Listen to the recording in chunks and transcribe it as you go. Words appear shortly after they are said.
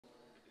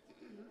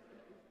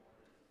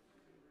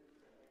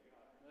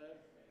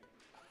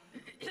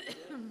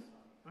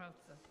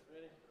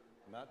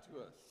Not to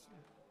us.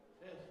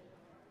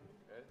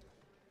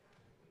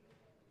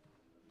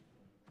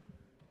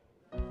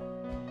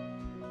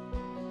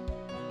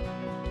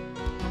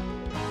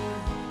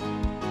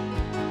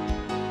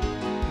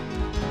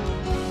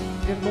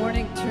 Good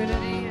morning,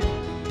 Trinity.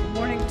 Good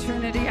morning,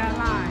 Trinity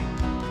Online.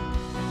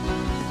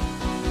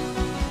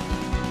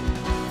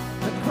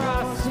 The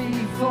cross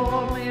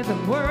before me, the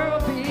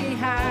world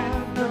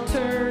behind, no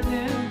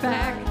turning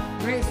back.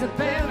 Raise the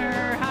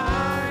banner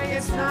high.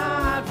 It's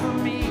not for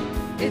me,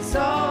 it's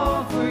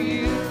all for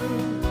you.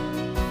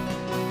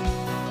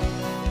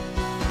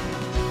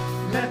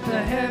 Let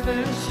the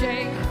heavens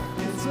shake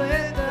and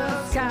split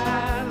the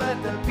sky.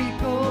 Let the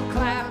people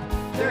clap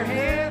their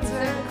hands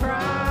and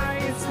cry.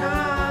 It's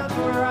not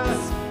for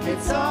us,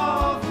 it's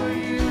all for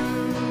you.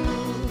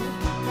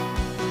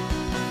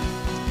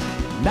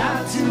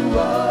 Not to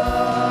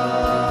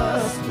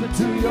us, but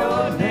to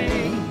your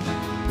name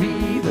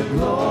be the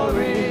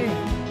glory.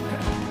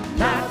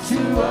 Not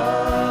to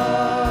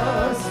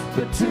us,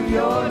 but to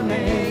your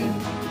name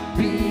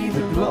be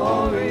the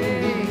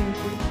glory.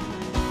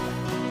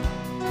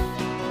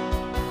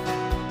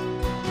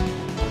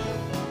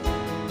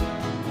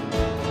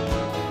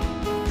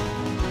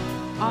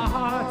 Our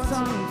hearts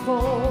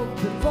unfold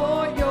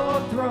before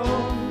your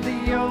throne,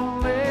 the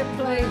only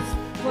place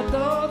for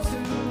those who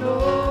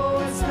know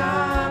it's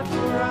not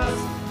for us,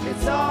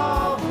 it's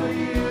all for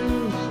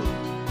you.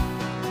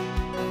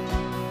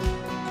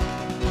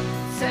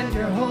 Send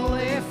your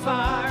holy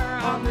fire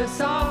on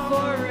this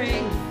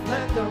offering.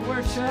 Let the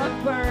worship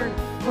burn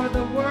for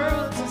the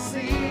world to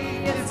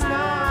see. It's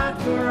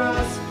not for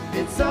us,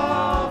 it's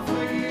all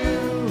for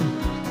you,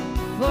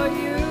 for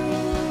you.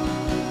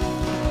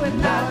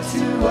 And not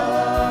to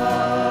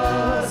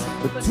us,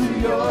 but to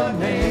your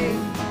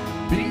name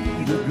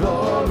be the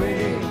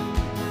glory.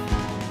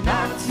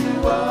 Not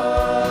to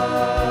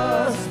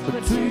us,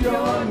 but to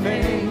your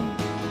name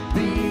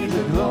be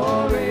the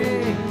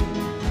glory.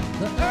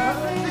 The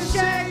earth is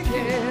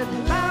shaking,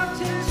 the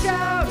mountains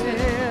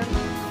shouting,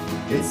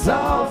 it's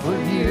all for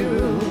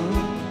you.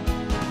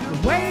 The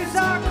waves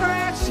are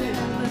crashing,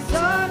 the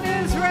sun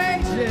is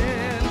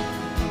raging,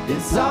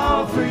 it's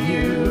all for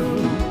you.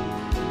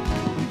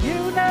 The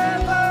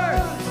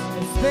universe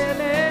is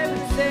spinning and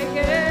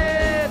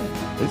singing,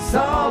 it's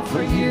all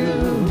for you.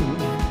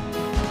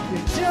 The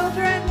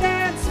children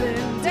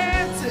dancing,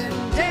 dancing,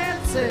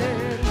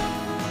 dancing,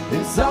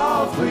 it's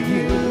all for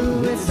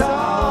you, it's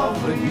all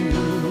for you.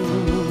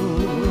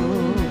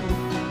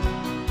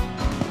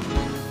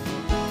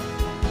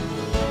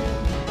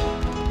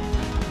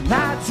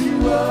 Not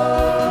to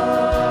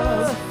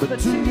us, but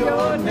to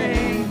your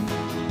name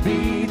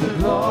be the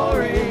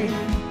glory.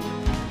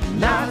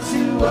 Not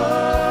to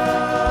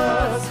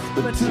us,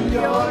 but to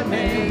your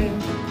name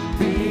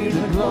be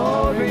the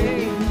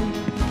glory.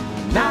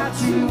 Not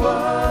to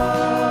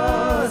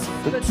us,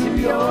 but to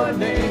your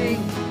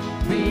name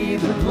be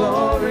the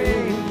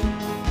glory.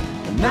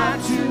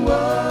 Not to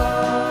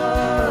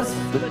us,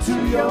 but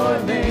to your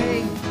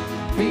name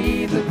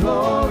be the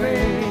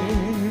glory.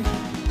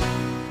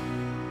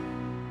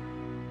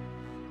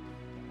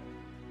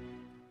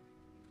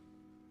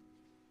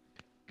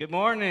 Good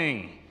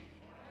morning.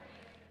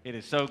 It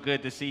is so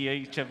good to see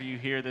each of you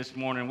here this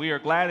morning. We are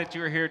glad that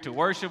you are here to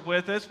worship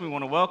with us. We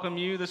want to welcome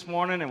you this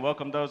morning and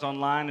welcome those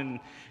online. And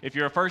if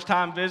you're a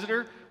first-time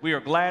visitor, we are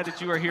glad that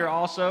you are here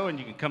also, and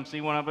you can come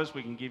see one of us.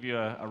 We can give you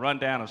a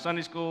rundown of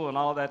Sunday school and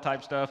all of that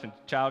type stuff and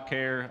child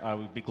care.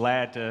 We'd be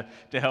glad to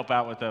help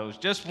out with those.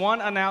 Just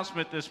one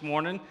announcement this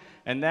morning,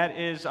 and that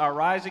is our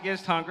Rise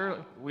Against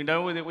Hunger. We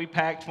know that we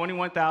packed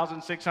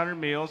 21,600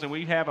 meals, and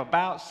we have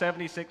about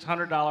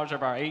 $7,600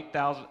 of our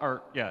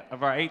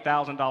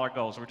 $8,000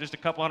 goal. So we're just a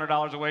couple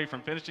 $100 away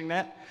from finishing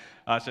that.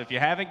 So if you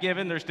haven't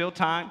given, there's still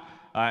time,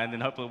 and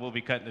then hopefully we'll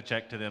be cutting the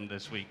check to them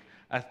this week.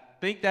 I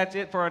think that's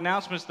it for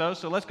announcements, though,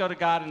 so let's go to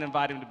God and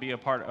invite him to be a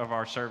part of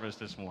our service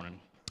this morning.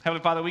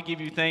 Heavenly Father, we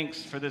give you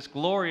thanks for this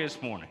glorious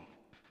morning,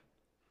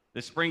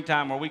 this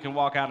springtime where we can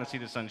walk out and see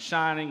the sun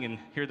shining and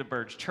hear the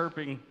birds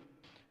chirping.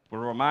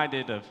 We're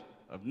reminded of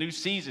new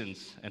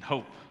seasons and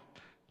hope.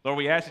 Lord,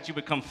 we ask that you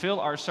would come fill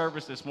our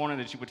service this morning,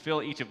 that you would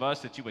fill each of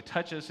us, that you would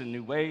touch us in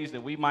new ways,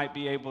 that we might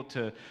be able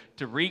to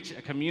reach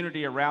a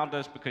community around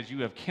us because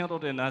you have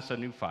kindled in us a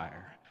new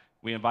fire.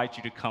 We invite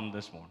you to come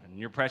this morning. In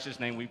your precious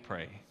name we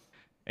pray.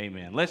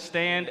 Amen. Let's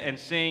stand and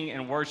sing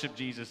and worship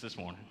Jesus this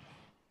morning.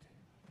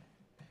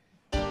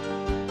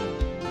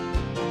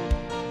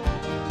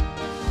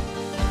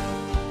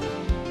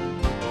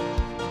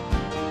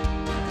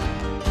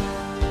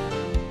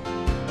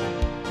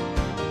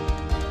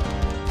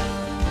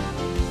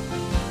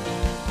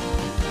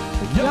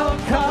 You're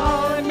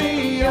calling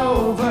me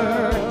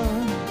over,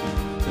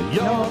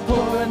 you're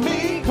pulling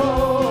me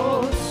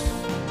close,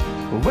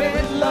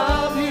 with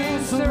love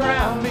you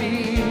surround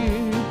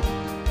me,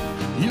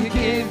 you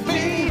give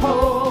me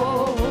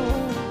hope,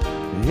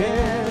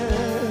 yeah.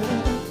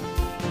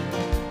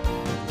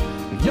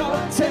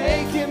 You're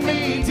taking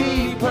me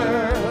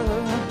deeper,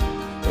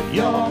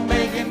 you're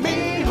making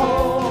me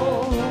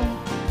whole,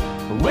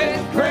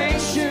 with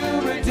grace you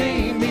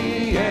redeem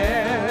me,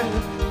 yeah.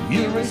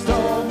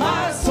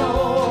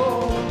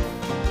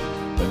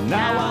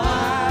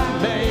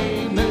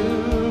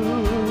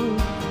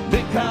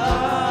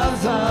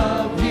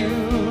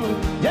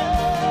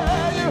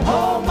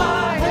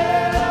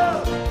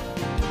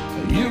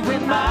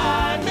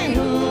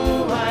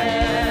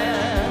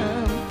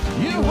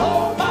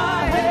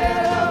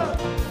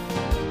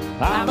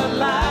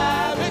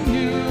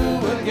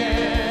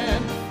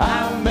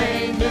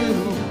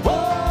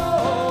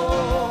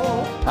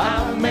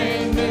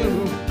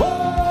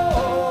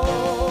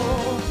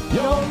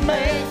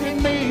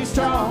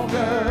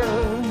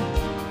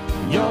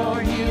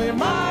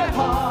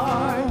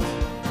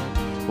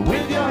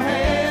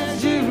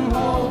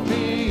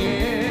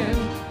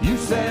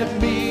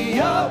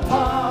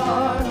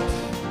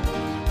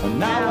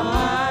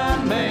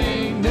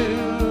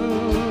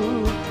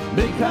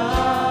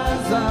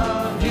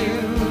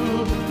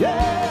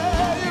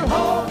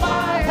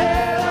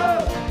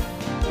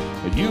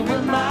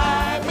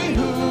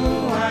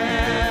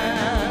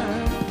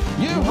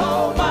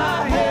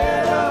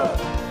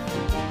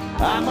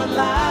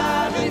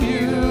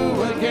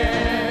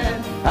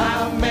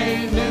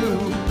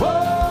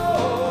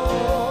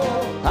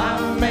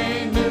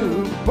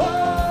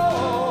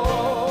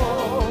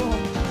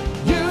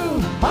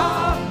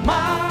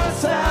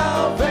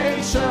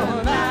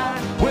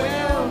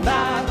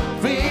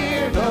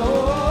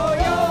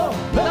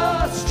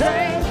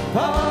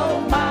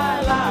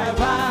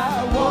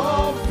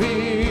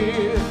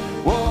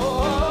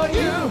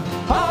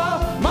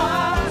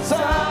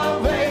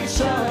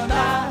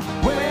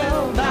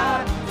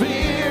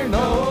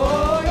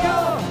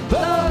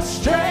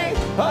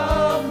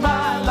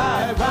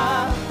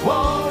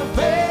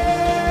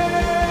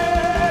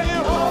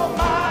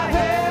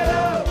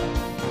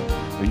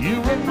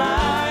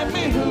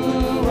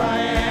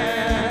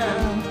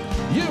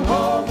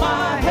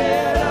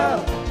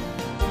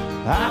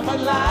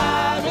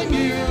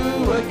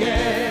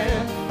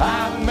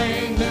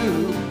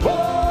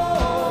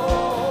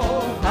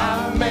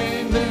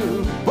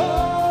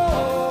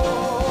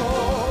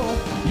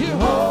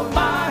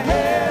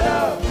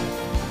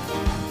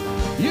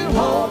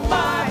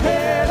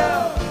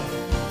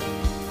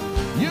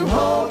 You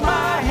hold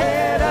my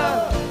head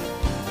up.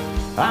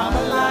 I'm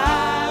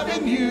alive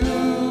in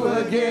you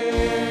again.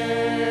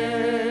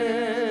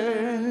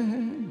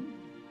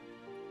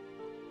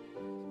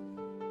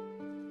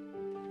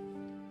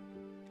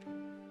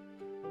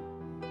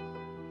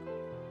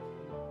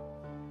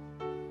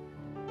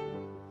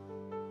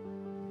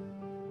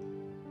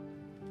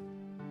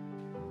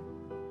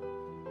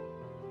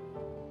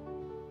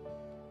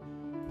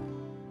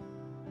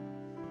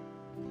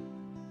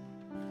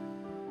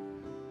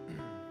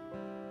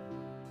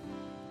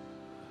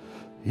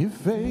 If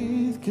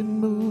faith can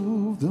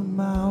move the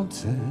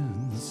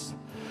mountains,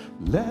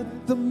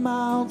 let the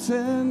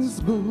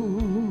mountains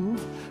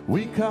move.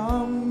 We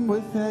come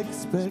with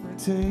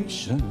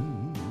expectation,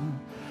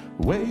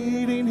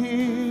 waiting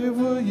here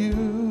for you.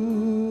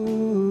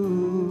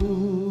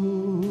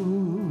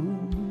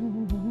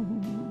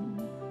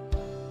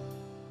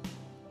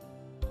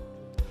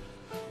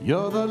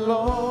 You're the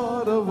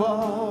Lord of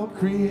all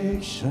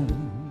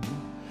creation,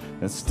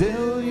 and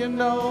still you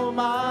know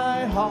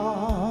my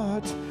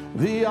heart.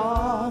 The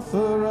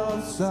author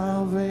of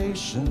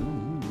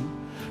salvation,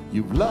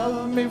 you've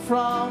loved me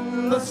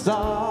from the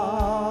start.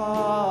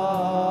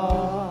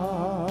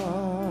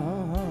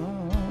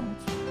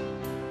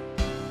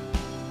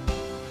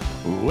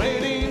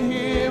 Waiting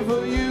here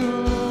for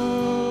you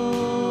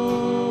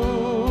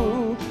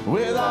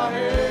with our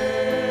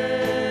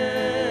heads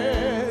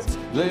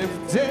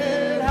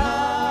lifted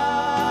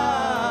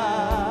high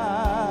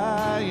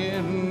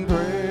in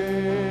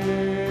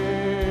praise.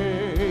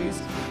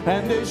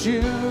 And as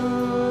you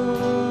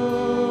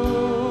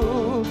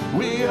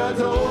we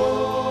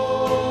adore,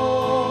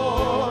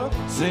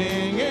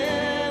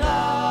 singing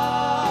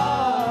hallelujah.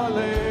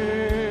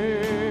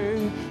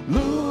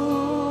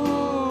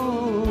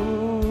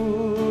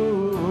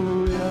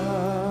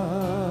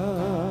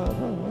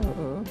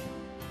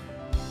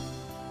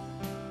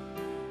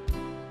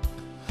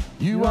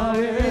 You are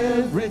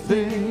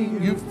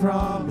everything you've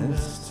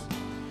promised.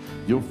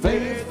 Your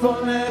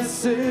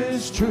faithfulness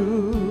is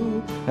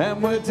true,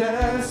 and we're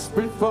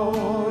desperate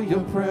for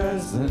your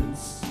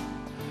presence.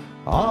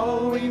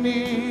 All we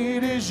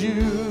need is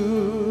you.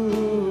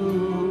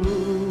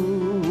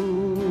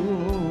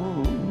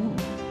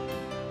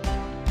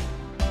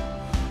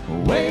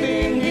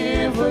 Waiting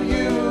here for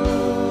you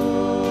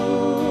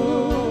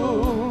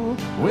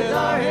with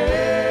our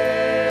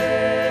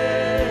heads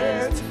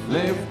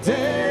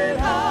lifted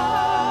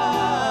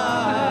high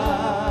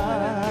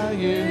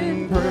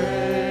in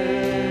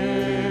praise.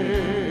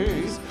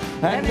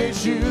 And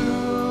it's you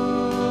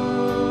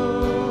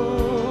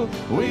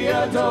we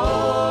adore,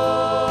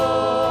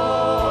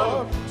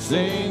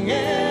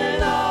 singing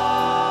hallelujah.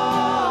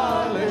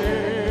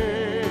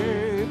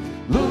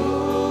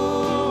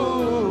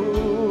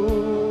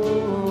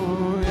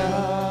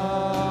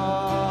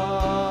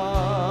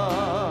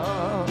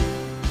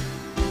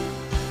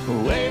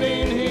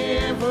 Waiting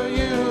here for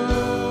you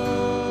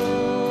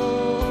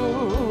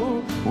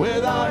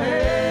with our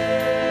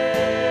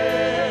hands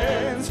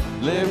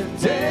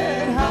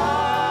lifted high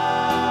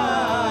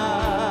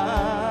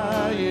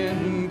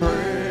in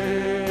praise.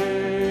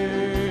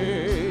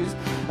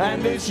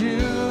 And it's you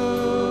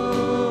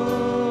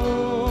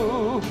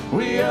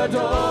we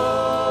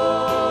adore,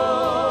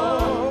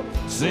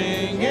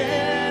 singing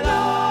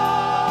hallelujah,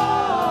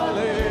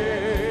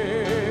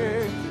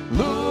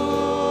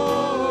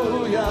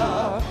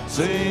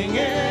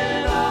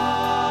 singing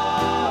hallelujah,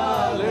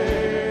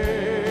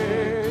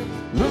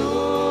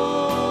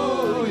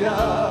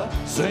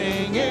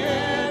 singing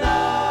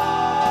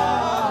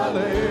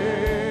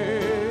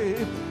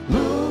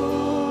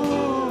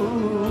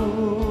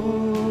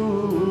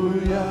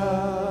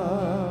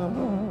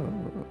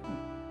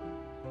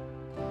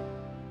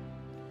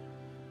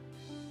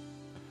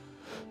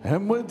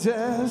and we're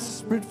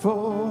desperate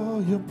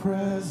for your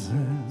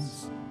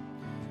presence.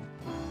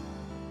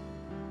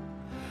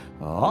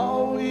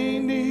 All we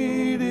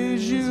need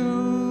is you.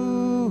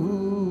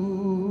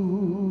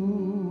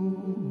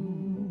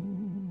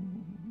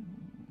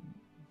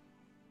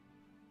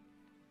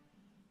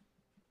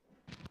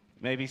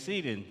 You may be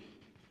seated.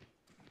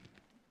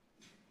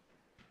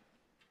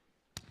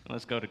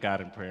 Let's go to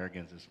God in prayer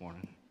again this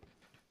morning.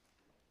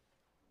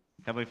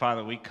 Heavenly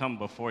Father, we come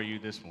before you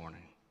this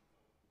morning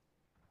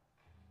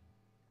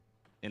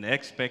in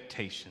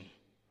expectation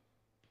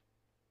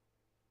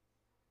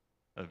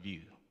of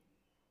you.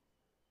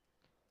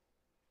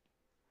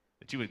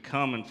 That you would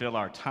come and fill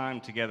our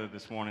time together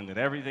this morning, that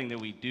everything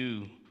that we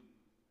do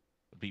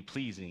would be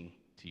pleasing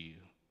to you.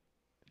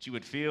 That you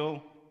would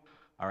feel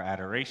our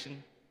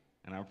adoration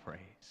and our praise.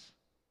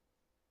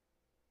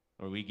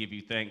 Lord, we give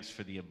you thanks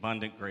for the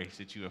abundant grace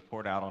that you have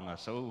poured out on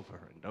us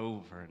over and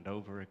over and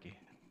over again.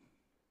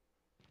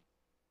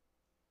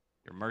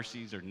 Your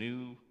mercies are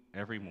new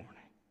every morning.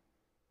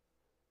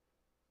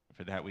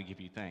 For that, we give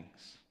you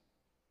thanks.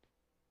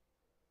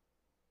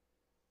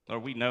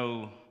 Lord, we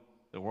know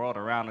the world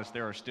around us,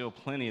 there are still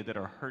plenty that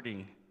are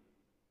hurting,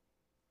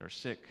 that are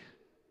sick,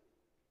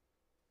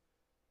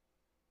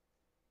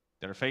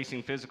 that are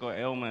facing physical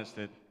ailments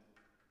that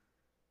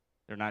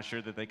they're not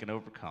sure that they can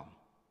overcome.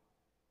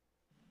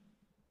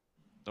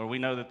 Lord, we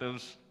know that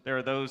there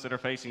are those that are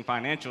facing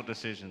financial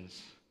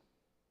decisions.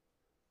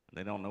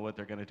 They don't know what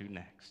they're going to do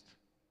next.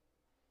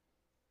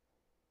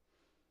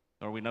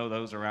 Lord, we know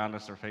those around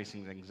us are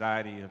facing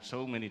anxiety of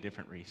so many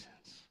different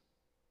reasons.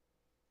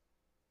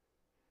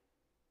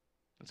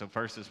 And so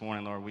first this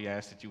morning, Lord, we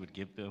ask that you would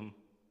give them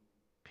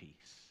peace.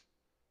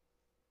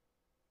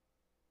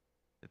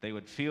 That they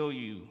would feel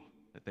you,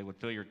 that they would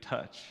feel your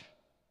touch,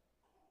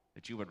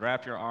 that you would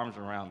wrap your arms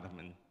around them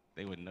and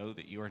they would know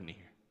that you are near.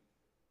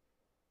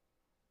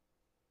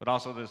 But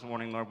also this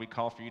morning, Lord, we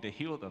call for you to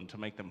heal them, to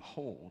make them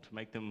whole, to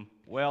make them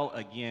well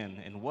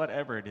again in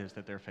whatever it is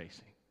that they're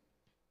facing.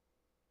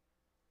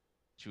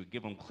 That you would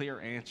give them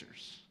clear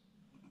answers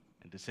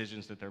and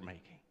decisions that they're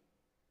making.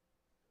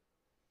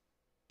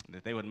 And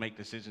that they would make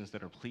decisions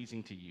that are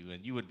pleasing to you,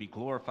 and you would be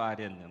glorified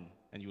in them,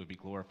 and you would be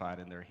glorified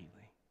in their healing.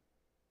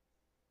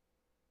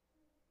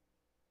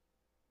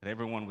 That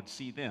everyone would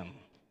see them,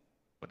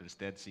 but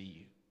instead see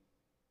you.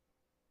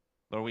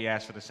 Lord, we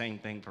ask for the same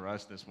thing for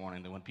us this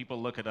morning, that when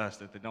people look at us,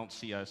 that they don't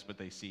see us, but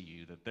they see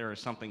you, that there is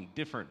something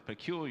different,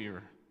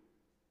 peculiar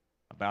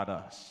about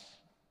us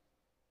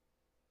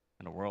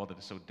in a world that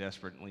is so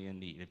desperately in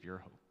need of your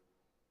hope.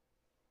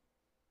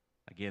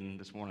 Again,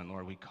 this morning,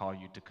 Lord, we call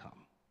you to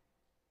come.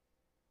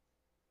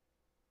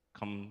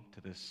 Come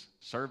to this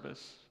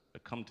service,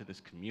 but come to this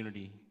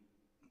community,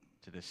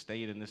 to this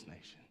state and this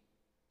nation.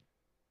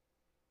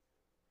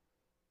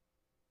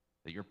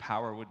 That your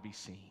power would be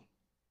seen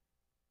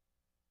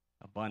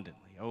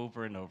abundantly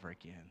over and over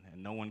again,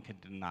 and no one can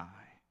deny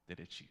that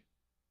it's you.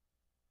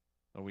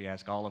 Lord, we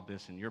ask all of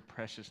this in your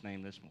precious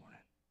name this morning.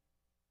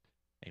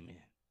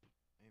 Amen.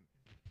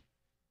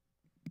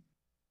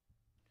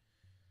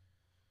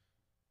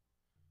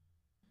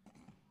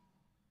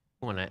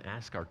 I want to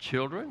ask our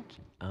children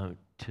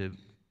to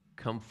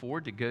come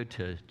forward to go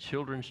to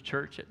Children's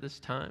Church at this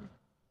time.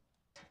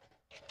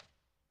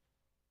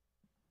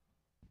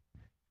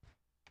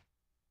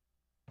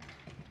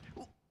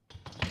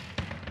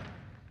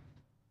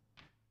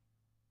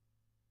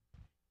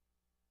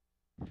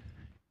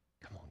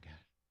 Come on, guys.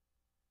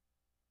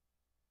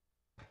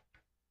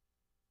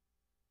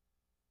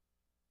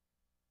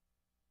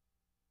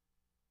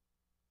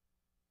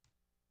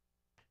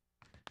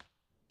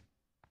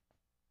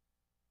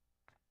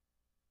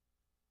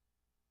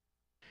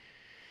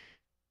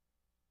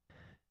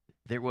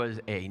 There was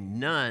a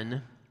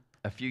nun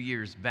a few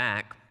years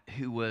back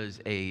who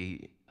was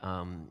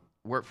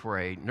worked for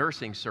a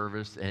nursing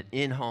service, an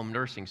in-home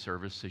nursing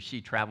service, so she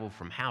traveled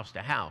from house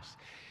to house.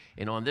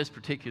 And on this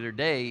particular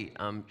day,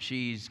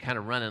 she's kind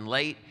of running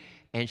late,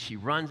 and she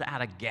runs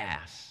out of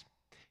gas.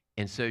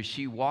 And so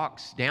she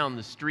walks down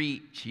the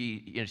street.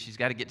 She's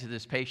got to get to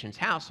this patient's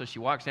house, so she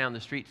walks down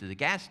the street to the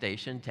gas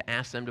station to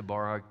ask them to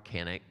borrow a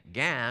can of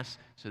gas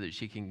so that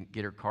she can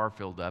get her car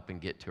filled up and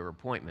get to her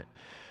appointment.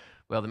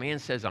 Well, the man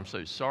says, "I'm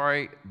so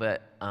sorry,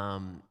 but,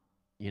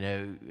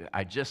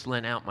 I just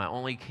lent out my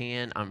only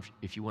can.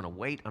 If you want to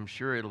wait, I'm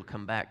sure it'll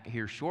come back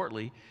here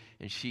shortly."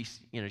 And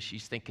she's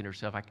thinking to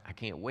herself, I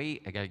can't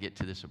wait. I got to get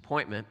to this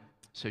appointment.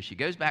 So she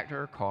goes back to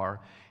her car,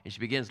 and she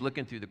begins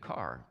looking through the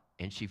car.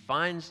 And she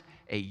finds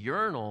a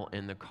urinal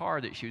in the car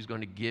that she was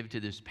going to give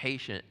to this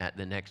patient at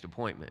the next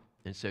appointment.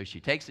 And so she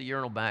takes the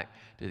urinal back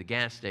to the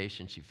gas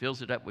station. She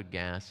fills it up with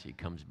gas. She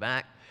comes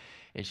back,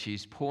 and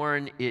she's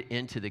pouring it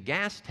into the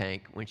gas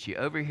tank when she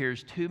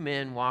overhears two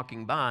men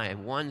walking by,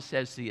 and one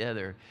says to the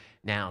other,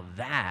 "Now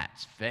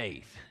that's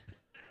faith."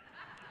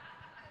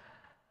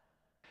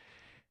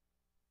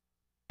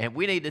 And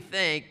we need to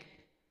think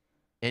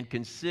and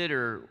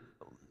consider,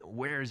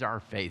 where's our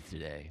faith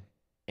today?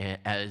 And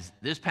as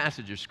this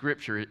passage of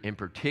Scripture in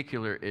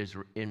particular is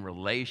in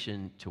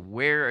relation to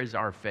where is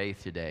our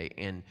faith today,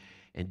 and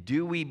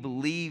do we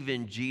believe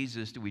in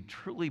Jesus? Do we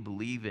truly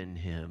believe in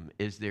him?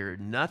 Is there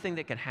nothing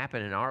that can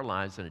happen in our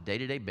lives on a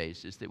day-to-day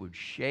basis that would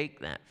shake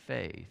that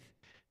faith?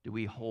 Do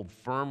we hold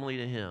firmly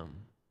to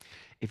him?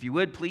 If you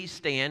would, please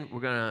stand. We're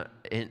going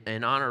to,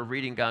 in honor of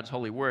reading God's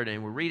holy word,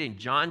 and we're reading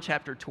John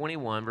chapter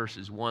 21,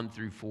 verses 1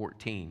 through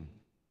 14.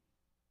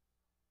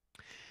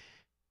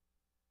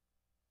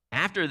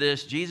 After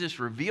this, Jesus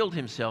revealed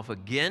himself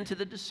again to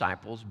the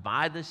disciples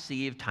by the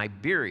Sea of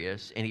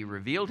Tiberias, and he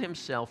revealed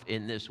himself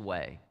in this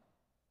way.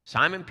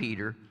 Simon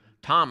Peter,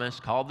 Thomas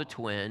called the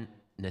twin,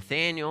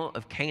 Nathanael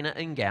of Cana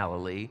in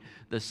Galilee,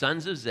 the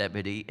sons of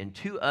Zebedee, and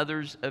two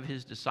others of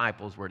his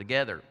disciples were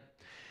together.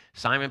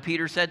 Simon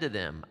Peter said to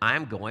them, "I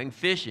am going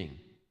fishing."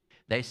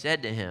 They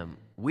said to him,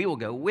 "We will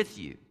go with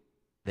you."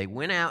 They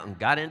went out and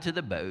got into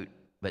the boat,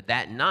 but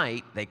that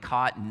night they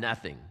caught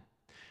nothing.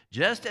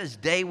 Just as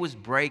day was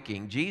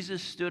breaking,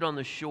 Jesus stood on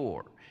the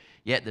shore,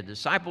 yet the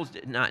disciples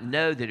did not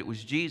know that it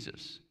was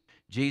Jesus.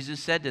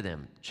 Jesus said to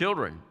them,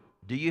 "Children,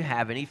 do you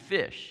have any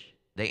fish?"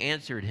 They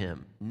answered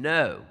him,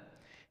 "No."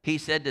 He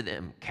said to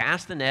them,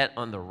 "Cast the net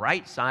on the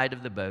right side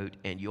of the boat,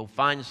 and you'll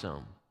find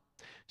some."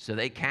 So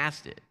they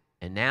cast it,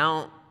 and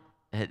now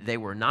they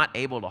were not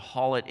able to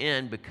haul it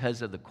in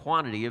because of the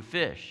quantity of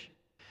fish.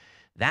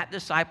 That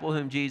disciple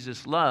whom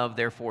Jesus loved,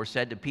 therefore,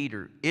 said to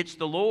Peter, "It's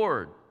the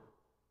Lord."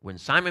 When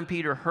Simon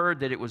Peter heard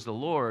that it was the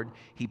Lord,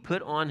 he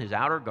put on his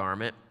outer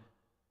garment,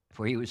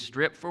 for he was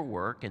stripped for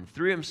work, and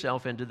threw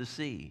himself into the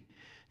sea.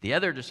 The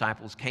other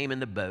disciples came in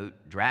the boat,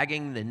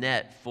 dragging the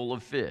net full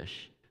of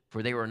fish,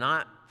 for they were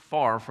not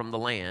far from the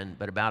land,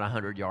 but about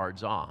 100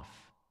 yards off.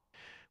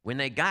 When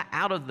they got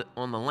out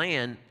on the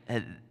land,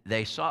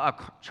 they saw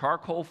a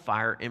charcoal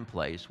fire in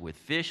place with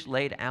fish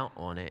laid out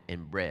on it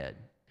and bread.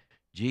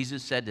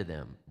 Jesus said to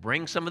them,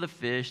 "Bring some of the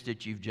fish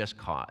that you've just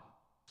caught."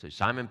 So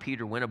Simon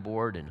Peter went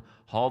aboard and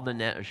hauled the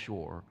net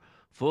ashore,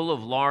 full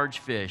of large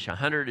fish,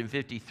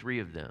 153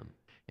 of them.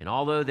 And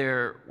although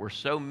there were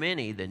so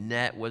many, the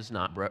net was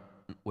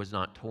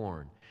not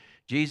torn.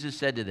 Jesus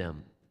said to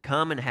them,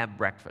 "Come and have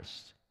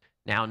breakfast."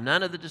 Now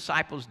none of the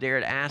disciples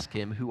dared ask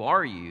him, "Who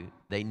are you?"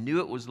 They knew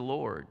it was the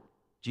Lord.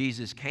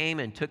 Jesus came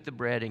and took the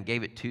bread and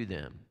gave it to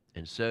them,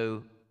 and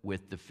so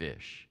with the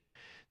fish.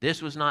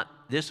 This was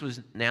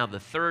now the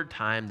third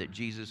time that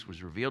Jesus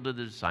was revealed to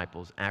the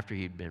disciples after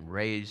he had been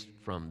raised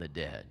from the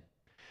dead.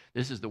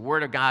 This is the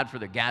word of God for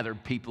the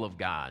gathered people of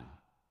God.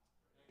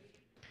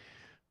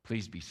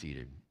 Please be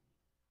seated.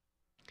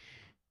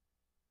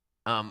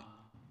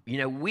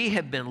 We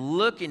have been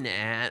looking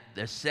at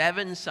the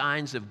 7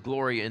 signs of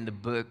glory in the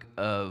book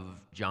of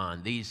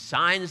John. These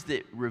signs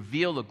that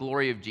reveal the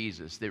glory of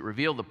Jesus, that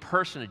reveal the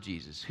person of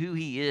Jesus, who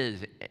he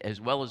is,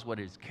 as well as what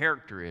his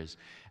character is,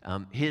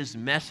 his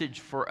message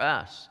for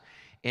us.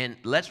 And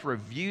let's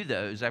review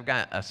those. I've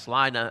got a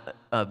slide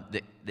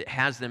that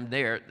has them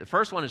there. The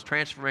first one is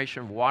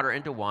transformation of water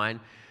into wine,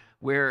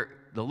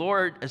 where the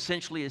Lord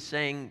essentially is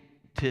saying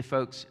to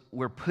folks,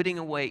 we're putting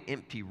away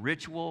empty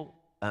ritual.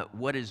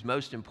 What is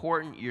most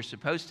important, you're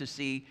supposed to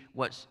see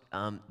what's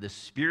the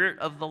spirit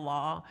of the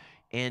law,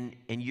 and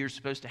you're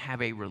supposed to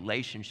have a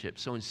relationship.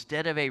 So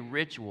instead of a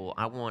ritual,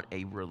 I want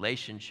a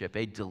relationship,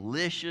 a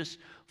delicious,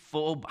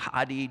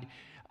 full-bodied,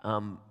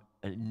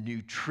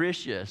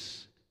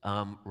 nutritious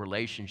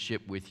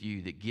relationship with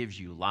you that gives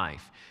you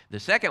life. The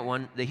second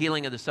one, the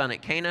healing of the son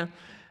at Cana.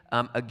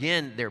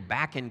 Again, they're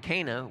back in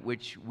Cana,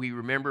 which we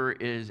remember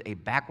is a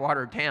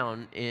backwater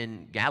town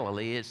in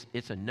Galilee.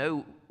 It's a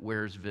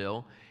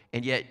nowheresville.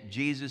 And yet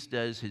Jesus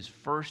does his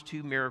first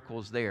 2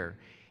 miracles there.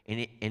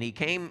 And he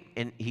came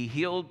and he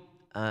healed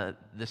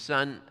the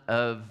son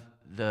of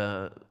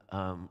the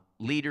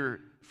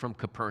leader from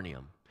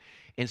Capernaum.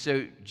 And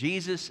so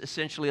Jesus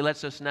essentially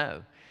lets us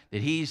know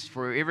that he's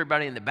for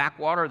everybody in the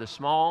backwater, the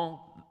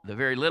small, the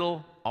very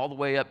little, all the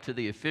way up to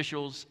the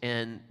officials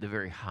and the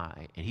very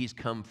high. And he's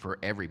come for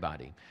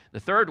everybody. The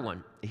third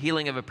one, the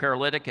healing of a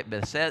paralytic at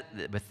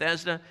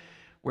Bethesda,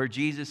 where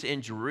Jesus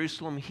in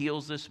Jerusalem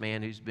heals this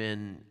man who's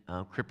been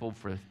crippled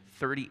for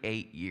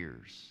 38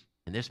 years.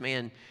 And this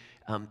man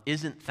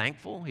isn't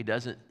thankful. He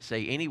doesn't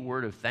say any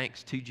word of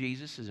thanks to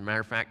Jesus. As a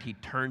matter of fact, he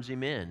turns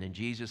him in, and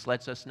Jesus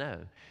lets us know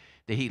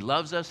that he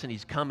loves us and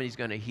he's come and he's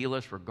going to heal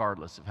us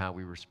regardless of how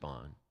we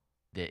respond.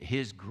 That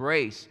his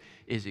grace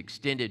is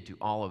extended to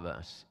all of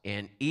us,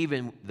 and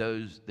even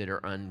those that are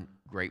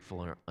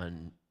ungrateful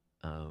and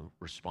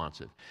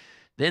unresponsive.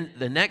 Then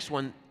the next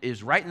one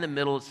is right in the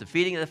middle. It's the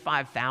feeding of the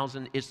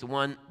 5,000. It's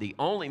the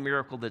only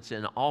miracle that's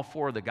in all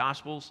 4 of the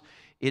Gospels.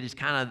 It is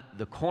kind of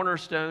the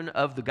cornerstone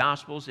of the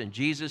Gospels. And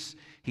Jesus,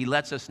 he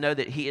lets us know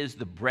that he is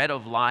the bread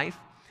of life.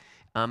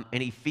 And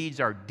he feeds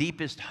our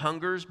deepest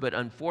hungers. But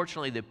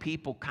unfortunately, the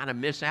people kind of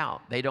miss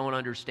out. They don't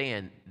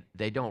understand.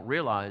 They don't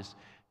realize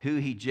who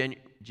he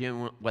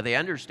genuinely, well, they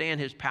understand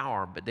his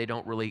power, but they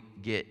don't really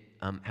get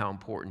how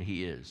important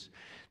he is.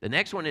 The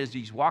next one is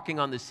he's walking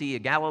on the Sea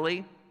of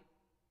Galilee,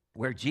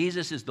 where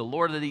Jesus is the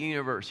Lord of the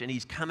universe, and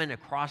he's coming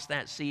across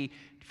that sea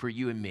for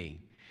you and me.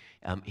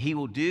 He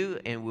will do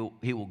and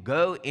he will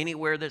go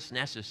anywhere that's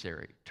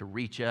necessary to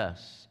reach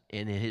us.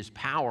 And in his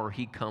power,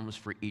 he comes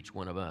for each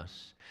one of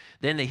us.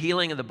 Then the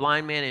healing of the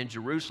blind man in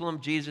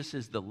Jerusalem. Jesus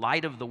is the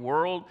light of the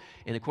world.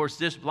 And of course,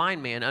 this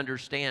blind man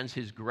understands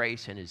his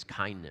grace and his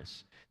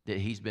kindness that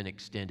he's been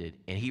extended.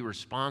 And he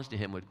responds to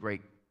him with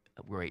great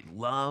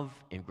love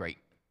and great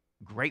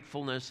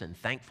gratefulness and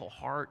thankful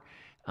heart.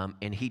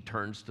 And he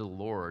turns to the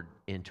Lord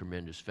in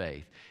tremendous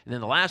faith. And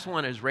then the last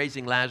one is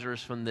raising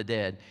Lazarus from the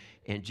dead.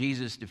 And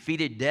Jesus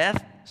defeated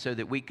death so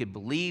that we could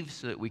believe,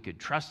 so that we could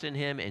trust in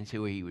him, and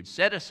so he would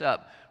set us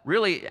up.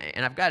 Really,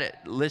 and I've got it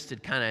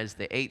listed kind of as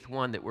the 8th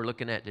one that we're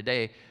looking at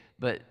today,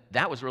 but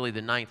that was really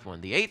the 9th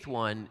one. The 8th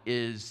one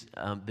is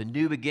the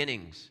new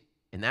beginnings,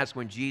 and that's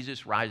when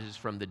Jesus rises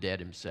from the dead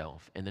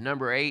himself. And the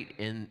number 8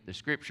 in the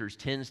scriptures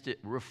tends to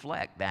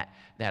reflect that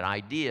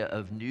idea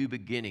of new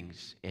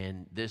beginnings.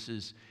 And this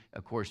is,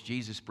 of course,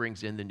 Jesus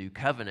brings in the new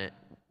covenant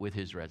with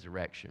his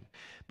resurrection.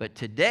 But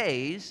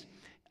today's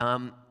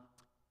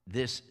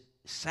this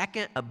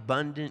second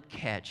abundant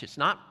catch, it's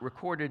not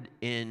recorded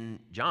in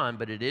John,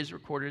 but it is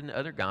recorded in the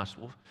other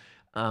gospels.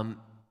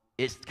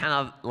 It's kind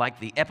of like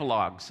the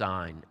epilogue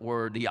sign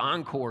or the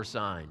encore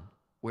sign,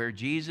 where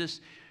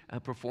Jesus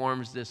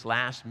performs this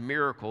last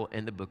miracle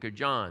in the book of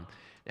John.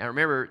 Now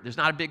remember, there's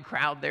not a big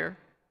crowd there.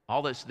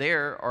 All that's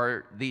there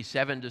are these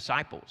 7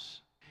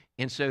 disciples.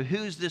 And so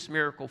who's this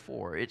miracle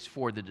for? It's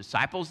for the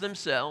disciples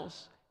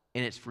themselves,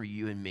 and it's for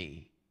you and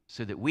me.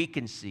 so that we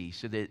can see,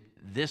 so that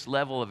this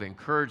level of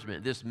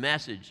encouragement, this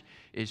message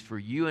is for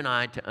you and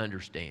I to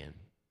understand.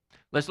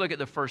 Let's look at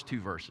the first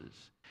two verses.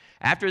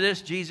 After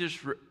this, Jesus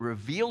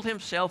revealed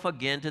himself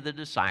again to the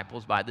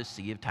disciples by the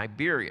Sea of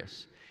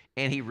Tiberias.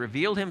 And he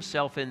revealed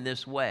himself in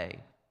this way.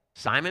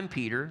 Simon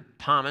Peter,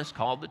 Thomas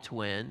called the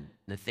twin,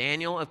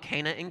 Nathanael of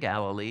Cana in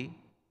Galilee,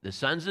 the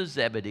sons of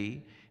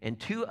Zebedee, and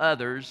two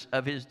others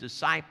of his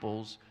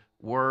disciples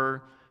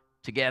were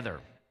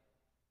together.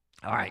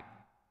 All right.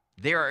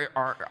 There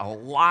are a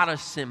lot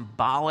of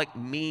symbolic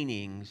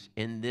meanings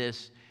in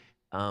this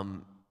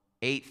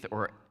eighth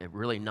or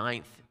really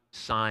ninth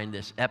sign,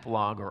 this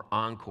epilogue or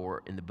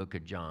encore in the book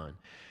of John.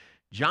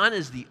 John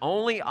is the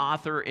only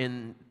author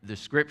in the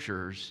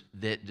scriptures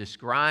that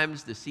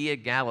describes the Sea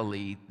of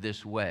Galilee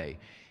this way.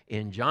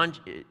 And John,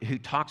 who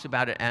talks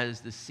about it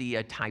as the Sea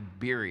of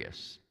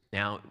Tiberias.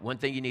 Now, one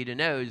thing you need to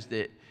know is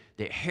that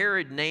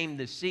Herod named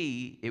the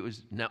sea, it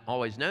was not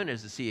always known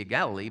as the Sea of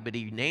Galilee, but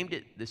he named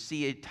it the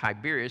Sea of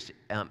Tiberias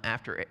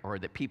after, or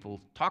that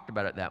people talked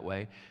about it that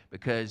way,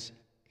 because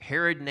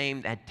Herod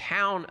named a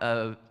town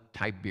of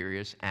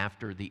Tiberias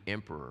after the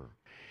emperor.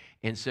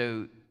 And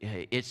so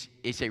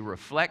it's a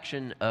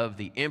reflection of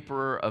the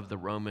emperor of the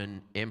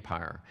Roman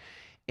Empire.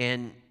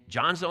 And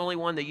John's the only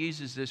one that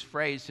uses this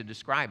phrase to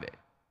describe it.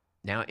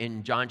 Now,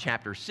 in John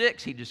chapter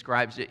 6, he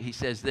describes it, he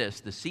says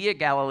this, the Sea of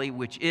Galilee,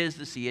 which is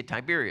the Sea of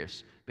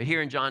Tiberias. But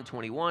here in John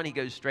 21, he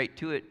goes straight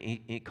to it, and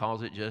he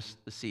calls it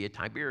just the Sea of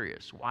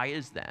Tiberias. Why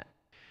is that?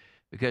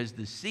 Because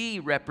the sea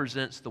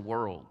represents the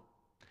world.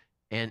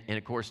 And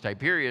of course,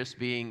 Tiberius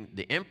being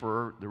the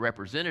emperor, the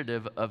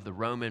representative of the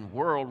Roman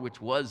world, which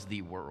was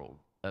the world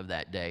of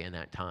that day and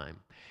that time.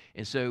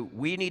 And so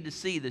we need to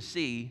see the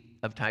Sea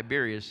of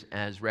Tiberias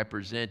as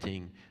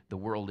representing the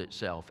world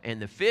itself. And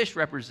the fish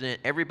represent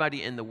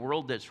everybody in the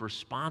world that's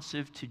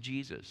responsive to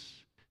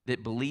Jesus,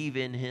 that believe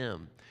in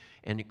him.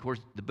 And of course,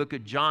 the book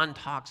of John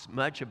talks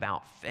much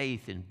about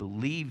faith and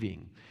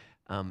believing.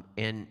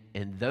 And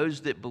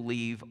those that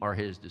believe are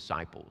his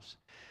disciples.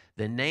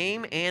 The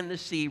name and the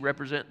sea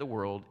represent the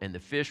world, and the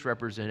fish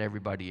represent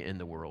everybody in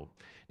the world.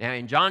 Now,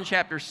 in John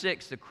chapter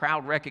 6, the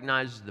crowd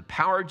recognizes the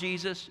power of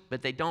Jesus,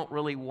 but they don't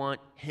really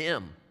want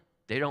him.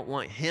 They don't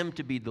want him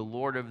to be the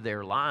Lord of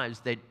their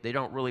lives. They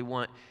don't really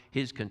want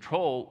his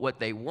control. What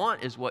they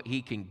want is what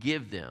he can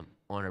give them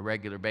on a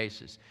regular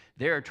basis.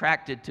 They're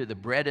attracted to the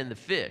bread and the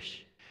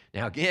fish.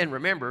 Now, again,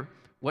 remember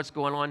what's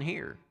going on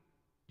here.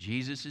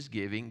 Jesus is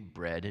giving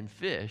bread and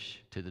fish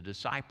to the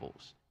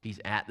disciples. He's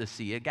at the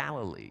Sea of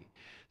Galilee.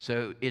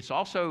 So it's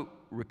also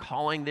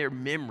recalling their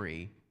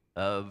memory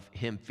of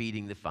him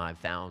feeding the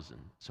 5,000.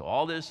 So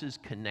all this is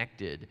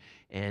connected,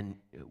 and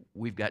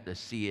we've got to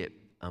see it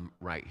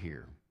right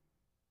here.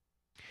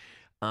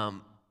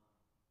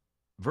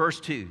 Verse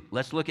 2,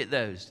 let's look at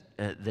those.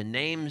 The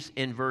names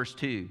in verse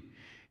 2.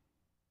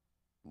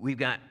 We've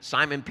got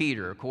Simon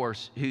Peter, of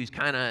course, who's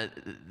kind of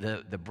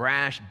the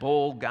brash,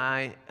 bold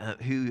guy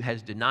who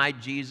has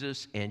denied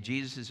Jesus, and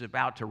Jesus is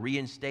about to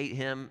reinstate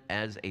him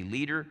as a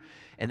leader.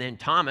 And then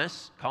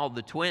Thomas, called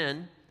the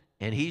twin,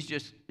 and he's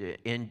just,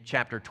 in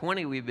chapter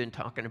 20, we've been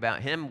talking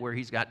about him where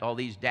he's got all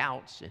these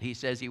doubts, and he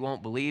says he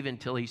won't believe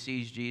until he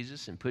sees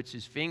Jesus and puts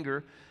his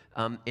finger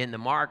in the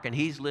mark, and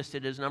he's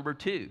listed as number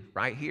 2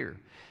 right here.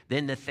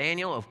 Then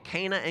Nathanael of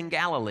Cana in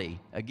Galilee,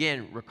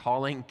 again,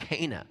 recalling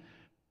Cana.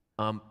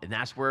 And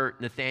that's where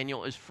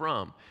Nathanael is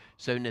from.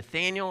 So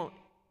Nathanael,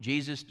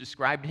 Jesus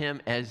described him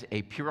as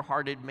a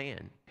pure-hearted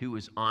man who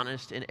was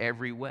honest in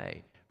every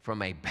way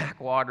from a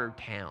backwater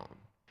town.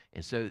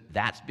 And so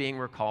that's being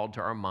recalled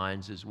to our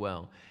minds as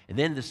well. And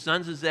then the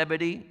sons of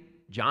Zebedee,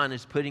 John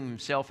is putting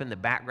himself in the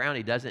background.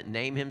 He doesn't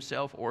name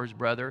himself or his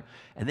brother.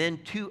 And then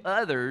 2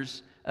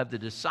 others of the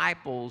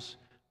disciples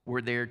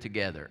were there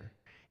together.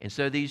 And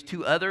so these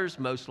 2 others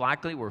most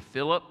likely were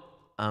Philip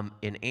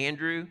and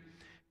Andrew.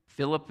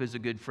 Philip is a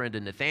good friend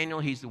of Nathanael.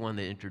 He's the one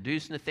that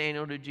introduced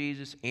Nathanael to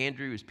Jesus.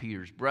 Andrew is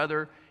Peter's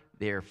brother.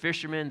 They're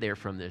fishermen. They're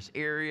from this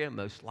area.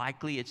 Most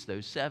likely it's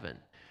those 7.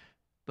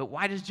 But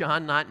why does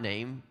John not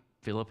name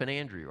Philip and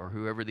Andrew or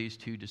whoever these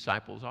 2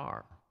 disciples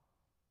are?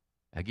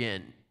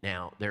 Again,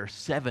 now there are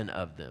 7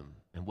 of them.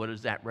 And what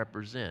does that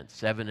represent?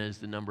 7 is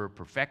the number of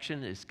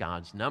perfection. It's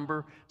God's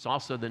number. It's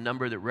also the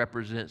number that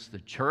represents the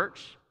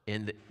church.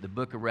 In the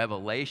book of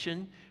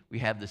Revelation, we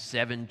have the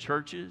 7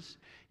 churches.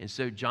 And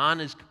so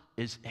John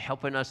is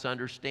helping us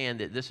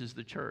understand that this is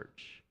the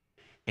church.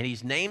 And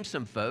he's named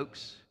some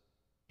folks.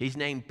 He's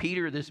named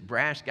Peter, this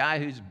brash guy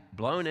who's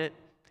blown it.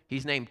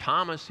 He's named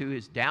Thomas, who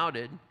has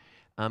doubted.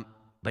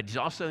 But he's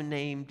also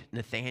named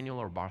Nathanael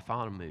or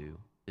Bartholomew,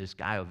 this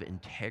guy of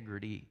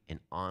integrity and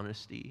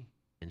honesty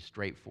and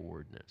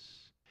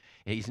straightforwardness.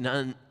 And he's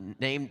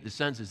named the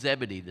sons of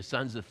Zebedee, the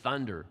sons of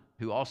thunder,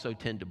 who also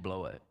tend to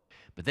blow it.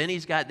 But then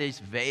he's got this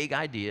vague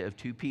idea of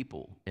 2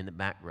 people in the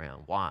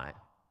background. Why?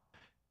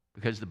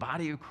 Because the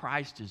body of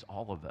Christ is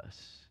all of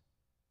us.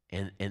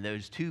 And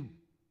those two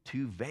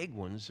vague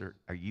ones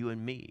are you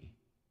and me.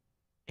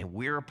 And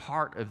we're a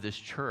part of this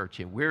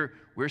church. And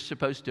we're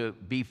supposed to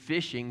be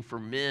fishing for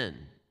men.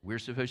 We're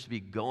supposed to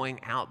be going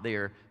out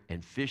there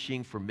and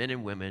fishing for men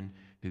and women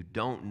who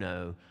don't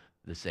know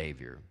the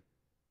Savior.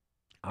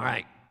 All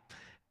right.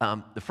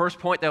 The first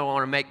point that I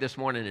want to make this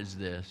morning is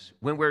this.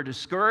 When we're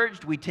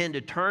discouraged, we tend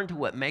to turn to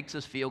what makes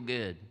us feel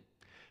good.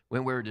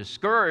 When we're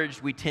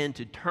discouraged, we tend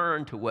to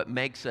turn to what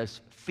makes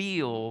us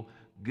feel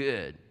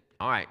good.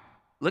 All right,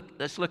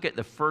 let's look at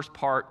the first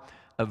part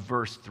of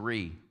verse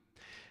 3.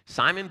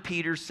 Simon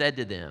Peter said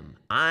to them,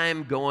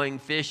 I'm going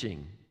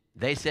fishing.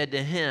 They said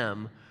to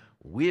him,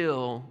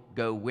 we'll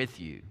go with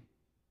you.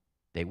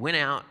 They went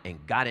out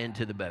and got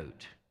into the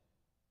boat.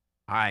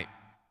 All right.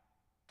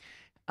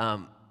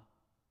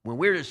 When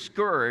we're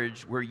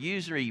discouraged, we're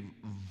usually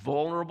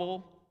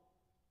vulnerable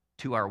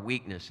to our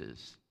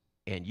weaknesses.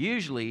 And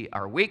usually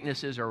our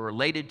weaknesses are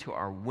related to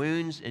our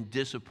wounds and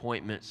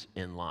disappointments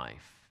in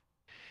life.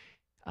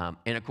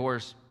 And of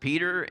course,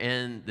 Peter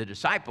and the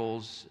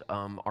disciples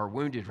are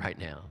wounded right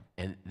now,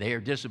 and they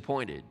are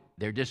disappointed.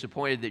 They're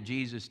disappointed that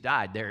Jesus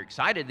died. They're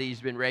excited that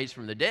he's been raised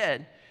from the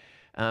dead,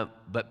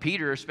 but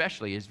Peter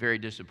especially is very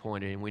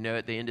disappointed. And we know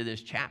at the end of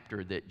this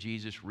chapter that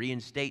Jesus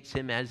reinstates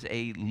him as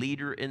a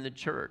leader in the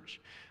church.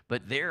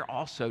 But they're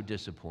also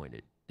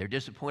disappointed. They're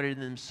disappointed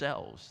in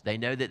themselves. They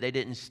know that they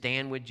didn't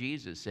stand with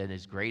Jesus in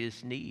his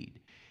greatest need,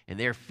 and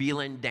they're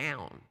feeling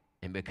down.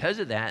 And because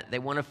of that, they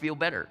want to feel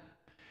better.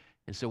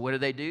 And so what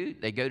do?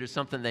 They go to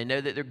something they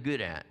know that they're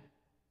good at.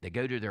 They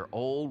go to their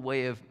old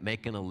way of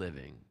making a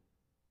living,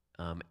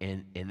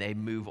 and they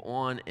move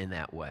on in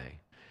that way.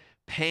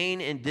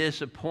 Pain and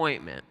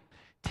disappointment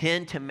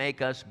tend to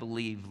make us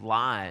believe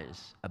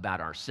lies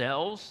about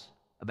ourselves,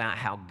 about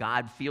how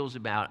God feels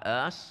about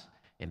us.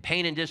 And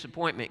pain and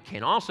disappointment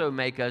can also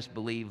make us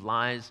believe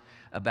lies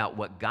about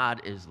what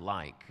God is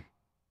like.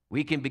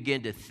 We can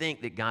begin to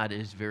think that God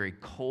is very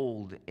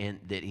cold and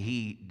that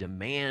he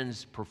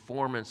demands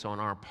performance on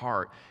our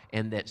part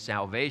and that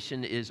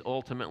salvation is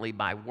ultimately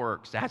by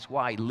works. That's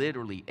why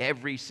literally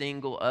every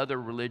single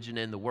other religion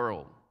in the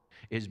world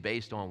is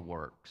based on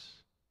works.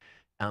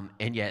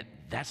 And yet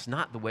that's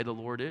not the way the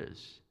Lord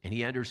is. And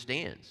he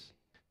understands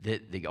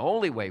that the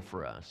only way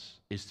for us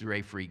is through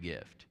a free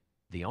gift.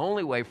 The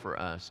only way for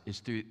us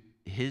is through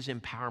his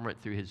empowerment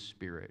through his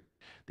Spirit.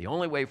 The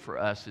only way for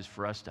us is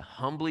for us to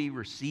humbly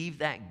receive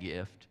that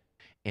gift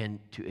and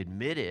to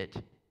admit it,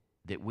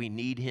 that we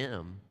need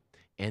him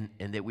and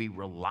that we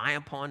rely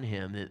upon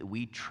him, that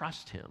we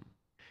trust him.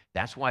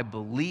 That's why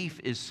belief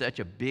is such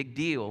a big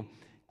deal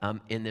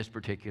in this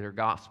particular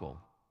gospel.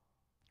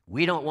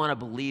 We don't want to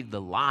believe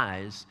the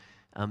lies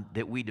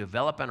that we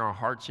develop in our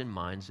hearts and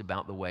minds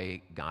about the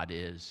way God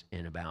is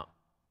and about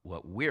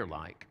what we're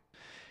like.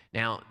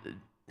 Now,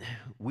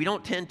 we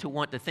don't tend to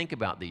want to think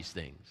about these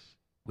things.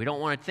 We don't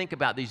want to think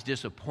about these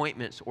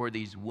disappointments or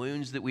these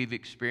wounds that we've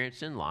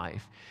experienced in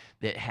life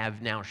that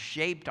have now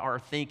shaped our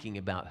thinking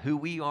about who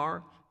we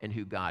are and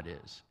who God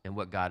is and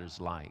what God is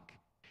like.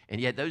 And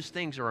yet those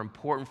things are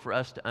important for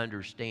us to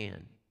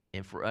understand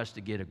and for us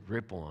to get a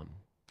grip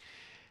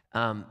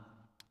on.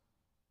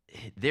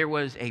 There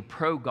was a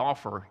pro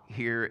golfer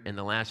here in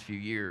the last few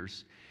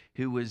years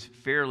who was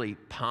fairly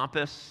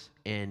pompous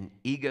and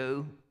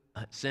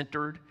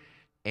ego-centered.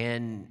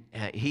 And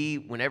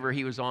whenever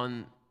he was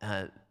on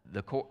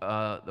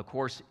the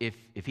course,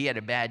 if he had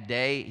a bad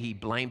day, he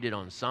blamed it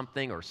on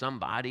something or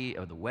somebody,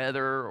 or the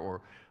weather,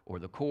 or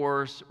the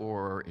course,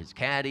 or his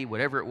caddy,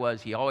 whatever it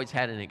was. He always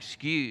had an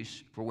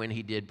excuse for when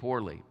he did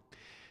poorly.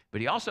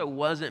 But he also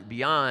wasn't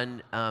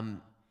beyond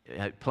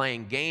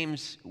playing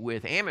games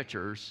with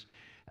amateurs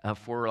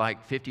for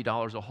like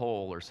 $50 a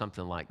hole or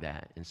something like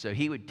that. And so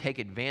he would take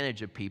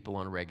advantage of people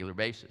on a regular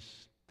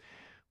basis.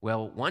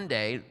 Well, one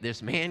day,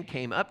 this man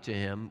came up to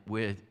him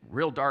with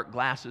real dark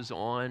glasses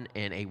on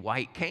and a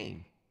white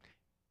cane,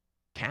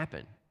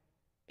 tapping,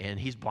 and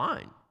he's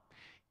blind.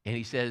 And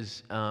he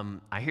says,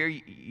 I hear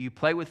you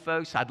play with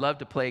folks. I'd love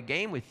to play a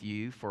game with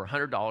you for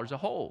 $100 a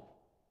hole.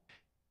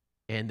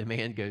 And the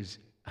man goes,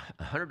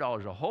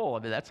 $100 a hole? I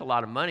mean, that's a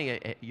lot of money.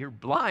 You're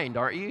blind,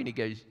 aren't you? And he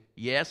goes,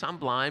 yes, I'm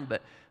blind,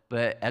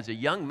 but as a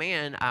young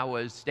man, I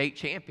was state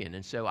champion,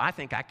 and so I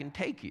think I can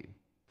take you.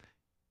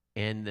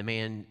 And the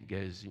man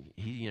goes,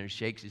 he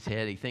shakes his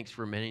head. He thinks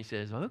for a minute. He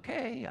says,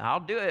 okay, I'll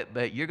do it,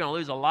 but you're going to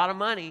lose a lot of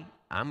money.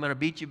 I'm going to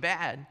beat you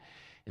bad.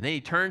 And then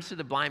he turns to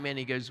the blind man and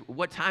he goes,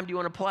 what time do you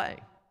want to play?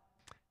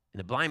 And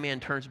the blind man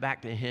turns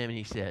back to him and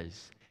he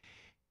says,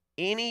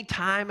 any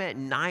time at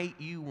night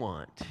you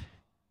want.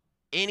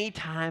 Any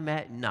time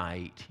at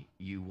night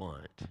you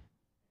want.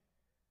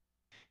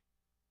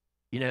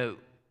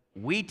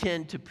 We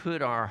tend to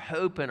put our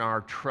hope and our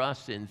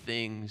trust in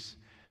things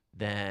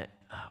that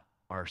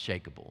are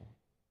shakable.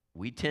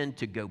 We tend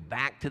to go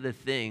back to the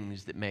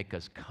things that make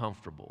us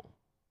comfortable.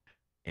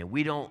 And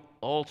we don't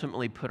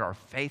ultimately put our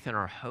faith and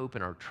our hope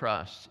and our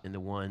trust in the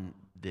one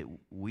that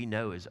we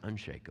know is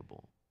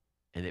unshakable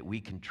and that we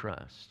can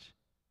trust.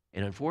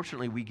 And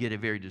unfortunately, we get a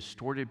very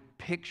distorted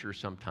picture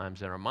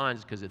sometimes in our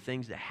minds because of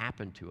things that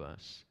happen to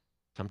us.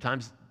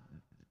 Sometimes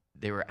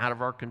they were out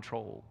of our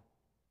control.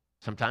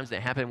 Sometimes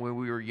they happened when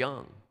we were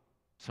young.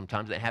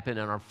 Sometimes they happened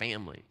in our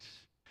families.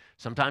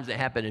 Sometimes they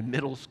happen in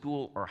middle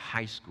school or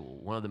high school,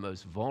 one of the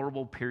most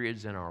vulnerable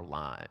periods in our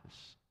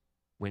lives,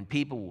 when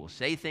people will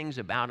say things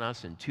about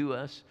us and to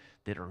us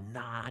that are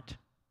not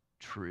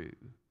true,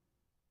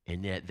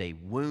 and that they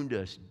wound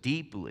us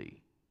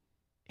deeply,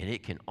 and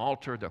it can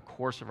alter the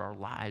course of our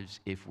lives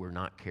if we're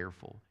not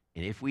careful,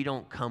 and if we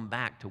don't come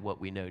back to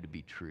what we know to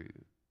be true.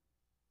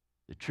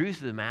 The truth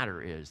of the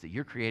matter is that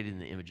you're created in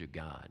the image of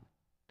God,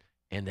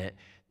 and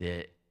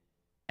that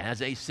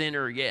as a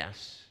sinner,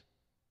 yes,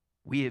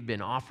 we have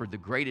been offered the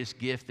greatest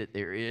gift that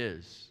there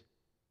is,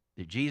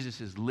 that Jesus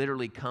has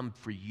literally come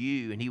for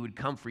you, and he would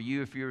come for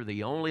you if you're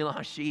the only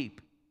lost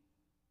sheep.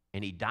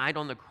 And he died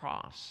on the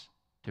cross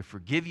to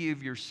forgive you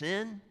of your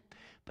sin,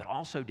 but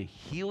also to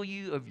heal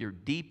you of your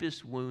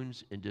deepest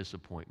wounds and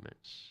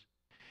disappointments.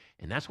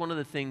 And that's one of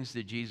the things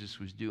that Jesus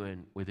was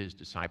doing with his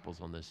disciples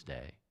on this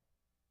day.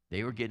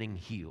 They were getting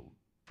healed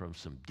from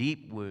some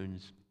deep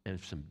wounds and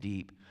some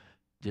deep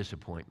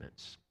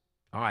disappointments.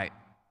 All right,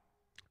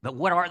 but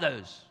what are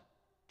those?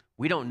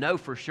 We don't know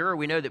for sure.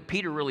 We know that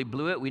Peter really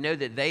blew it. We know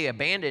that they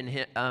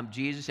abandoned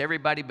Jesus,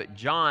 everybody but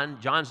John.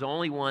 John's the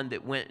only one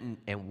that went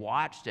and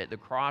watched at the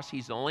cross.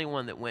 He's the only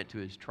one that went to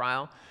his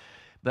trial.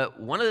 But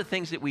one of the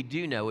things that we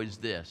do know is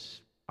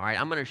this. All right,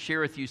 I'm going to share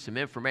with you some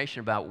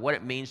information about what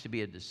it means to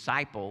be a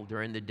disciple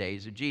during the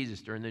days of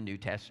Jesus, during the New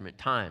Testament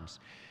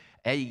times.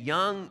 A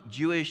young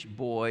Jewish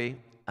boy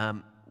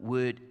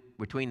would,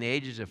 between the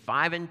ages of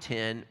 5 and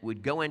 10,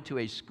 would go into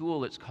a school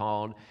that's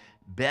called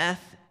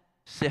Beth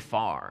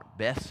Sefer,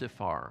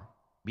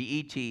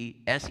 B-E-T-S-E-F-E-R,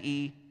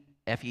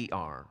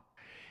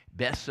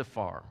 Beth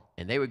Sefer.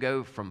 And they would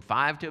go from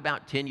 5 to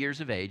about 10 years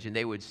of age, and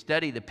they would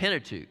study the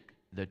Pentateuch,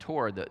 the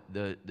Torah,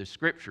 the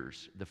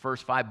scriptures, the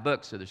first 5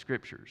 books of the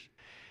scriptures.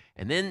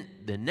 And then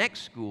the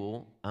next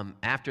school,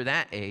 after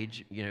that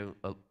age,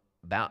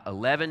 about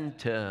 11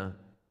 to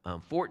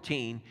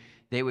 14,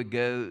 they would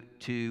go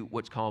to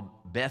what's called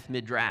Beth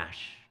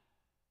Midrash.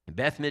 And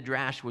Beth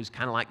Midrash was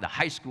kind of like the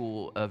high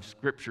school of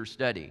scripture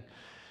study.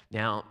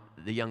 Now,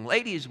 the young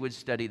ladies would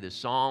study the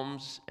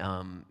Psalms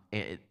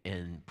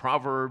and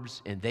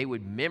Proverbs, and they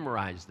would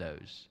memorize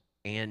those.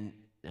 And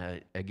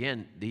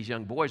again, these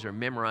young boys are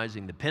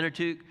memorizing the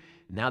Pentateuch.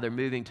 Now they're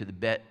moving to the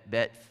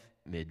Beth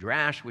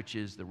Midrash, which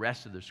is the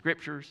rest of the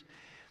scriptures.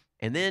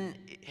 And then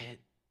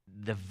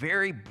the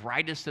very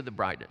brightest of the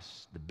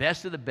brightest, the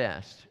best of the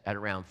best, at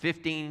around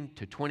 15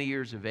 to 20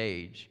 years of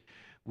age,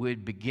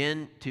 would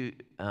begin to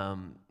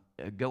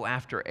go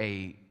after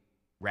a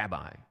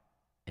rabbi,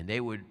 and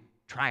they would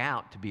try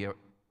out to be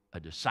a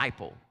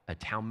disciple, a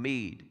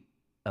talmid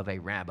of a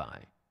rabbi.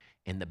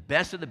 And the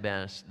best of the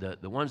best,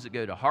 the ones that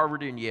go to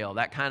Harvard and Yale,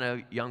 that kind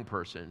of young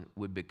person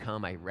would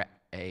become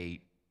a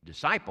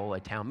disciple,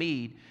 a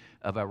talmid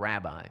of a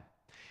rabbi.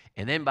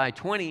 And then by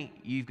 20,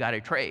 you've got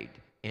a trade,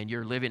 and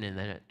you're living in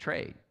that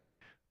trade.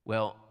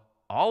 Well,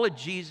 all of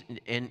Jesus,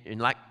 and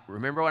like,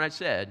 remember what I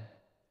said,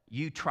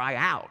 you try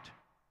out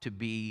to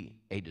be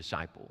a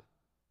disciple.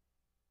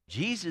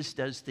 Jesus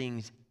does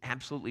things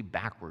absolutely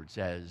backwards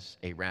as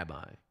a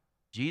rabbi.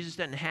 Jesus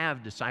doesn't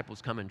have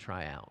disciples come and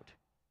try out.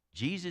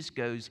 Jesus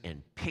goes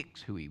and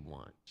picks who he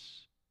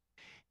wants.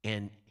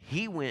 And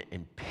he went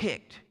and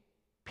picked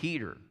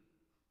Peter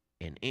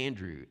and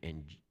Andrew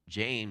and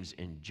James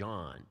and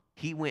John.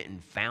 He went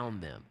and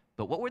found them.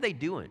 But what were they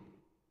doing?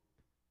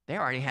 They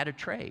already had a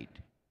trade.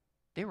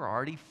 They were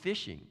already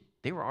fishing.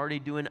 They were already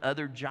doing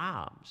other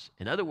jobs.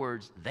 In other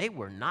words, they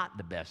were not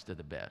the best of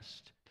the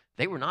best.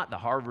 They were not the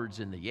Harvards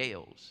and the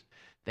Yales.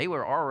 They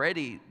were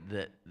already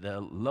the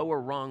lower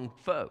rung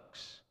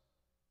folks.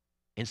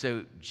 And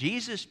so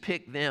Jesus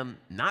picked them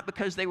not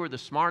because they were the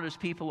smartest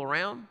people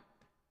around,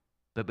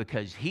 but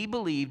because he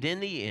believed in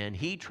the end,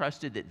 he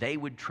trusted that they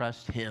would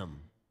trust him.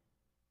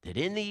 That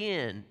in the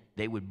end,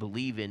 they would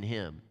believe in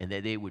him, and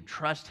that they would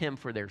trust him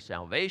for their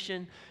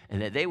salvation,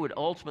 and that they would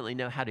ultimately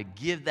know how to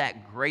give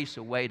that grace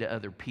away to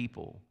other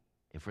people.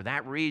 And for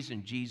that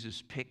reason,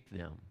 Jesus picked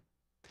them.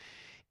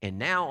 And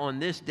now on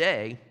this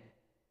day,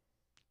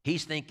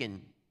 he's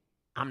thinking,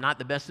 I'm not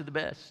the best of the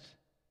best.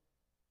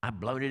 I've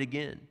blown it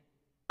again.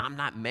 I'm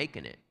not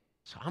making it.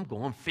 So I'm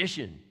going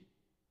fishing.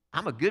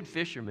 I'm a good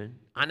fisherman.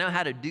 I know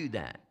how to do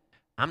that.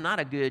 I'm not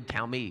a good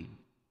talmid.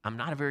 I'm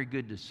not a very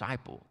good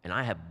disciple, and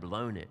I have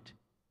blown it.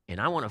 And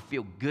I want to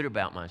feel good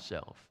about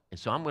myself. And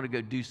so I'm going to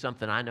go do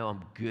something I know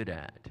I'm good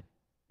at.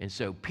 And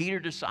so Peter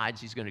decides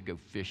he's going to go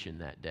fishing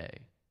that day.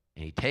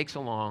 And he takes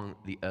along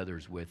the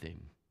others with him.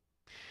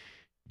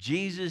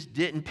 Jesus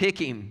didn't pick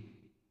him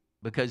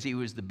because he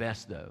was the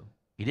best, though.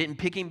 He didn't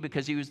pick him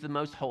because he was the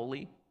most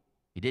holy.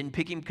 He didn't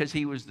pick him because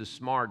he was the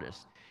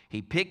smartest.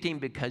 He picked him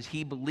because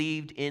he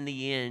believed in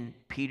the end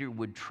Peter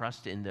would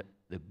trust in the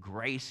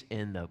grace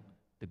and the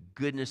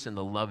goodness and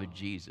the love of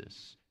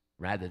Jesus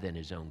rather than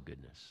his own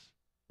goodness.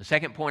 The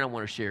second point I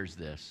want to share is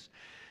this.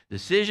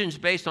 Decisions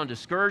based on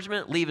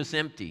discouragement leave us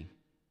empty.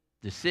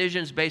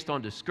 Decisions based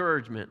on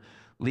discouragement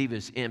leave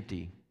us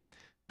empty.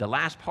 The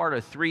last part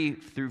of 3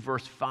 through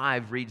verse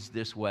 5 reads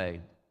this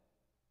way.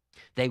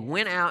 They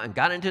went out and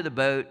got into the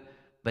boat,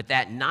 but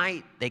that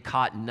night they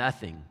caught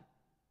nothing.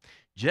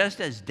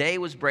 Just as day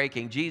was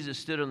breaking, Jesus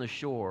stood on the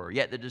shore,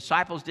 yet the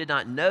disciples did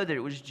not know that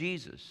it was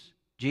Jesus.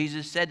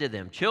 Jesus said to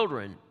them,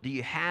 "Children, do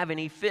you have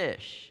any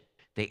fish?"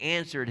 They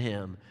answered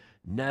him,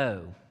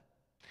 "No."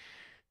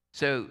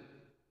 So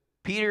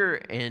Peter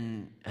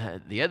and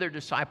the other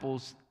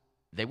disciples,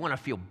 they want to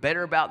feel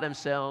better about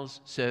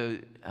themselves, so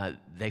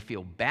they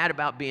feel bad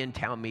about being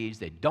Talmides.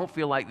 They don't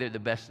feel like they're the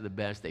best of the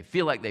best. They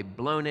feel like they've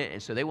blown it,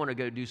 and so they want to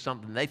go do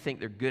something they think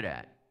they're good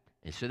at.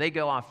 And so they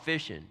go off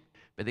fishing,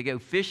 but they go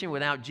fishing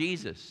without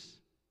Jesus.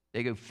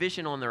 They go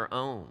fishing on their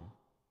own.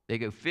 They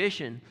go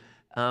fishing,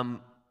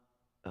 and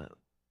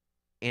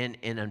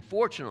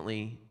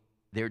unfortunately,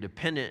 they're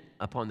dependent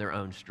upon their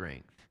own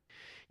strength.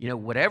 You know,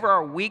 whatever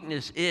our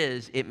weakness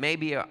is, it may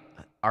be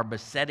our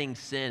besetting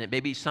sin. It may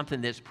be something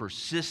that's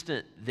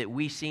persistent that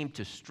we seem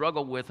to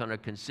struggle with on a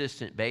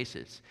consistent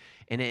basis.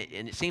 And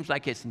it seems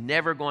like it's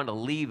never going to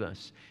leave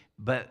us,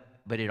 but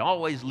it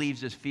always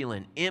leaves us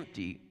feeling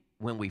empty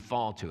when we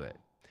fall to it.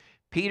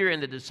 Peter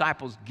and the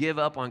disciples give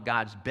up on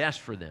God's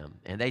best for them,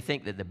 and they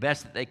think that the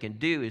best that they can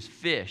do is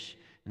fish.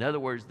 In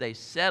other words, they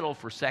settle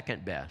for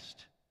second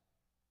best.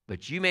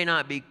 But you may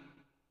not be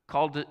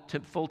called to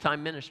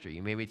full-time ministry.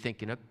 You may be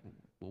thinking,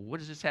 well, what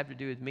does this have to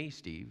do with me,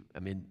 Steve? I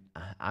mean,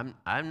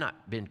 I'm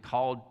not been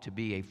called to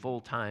be a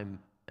full-time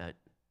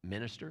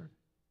minister.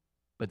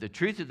 But the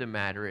truth of the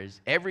matter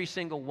is every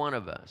single one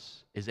of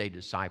us is a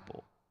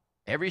disciple.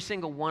 Every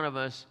single one of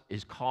us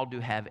is called to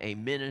have a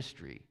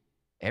ministry.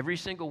 Every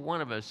single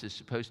one of us is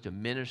supposed to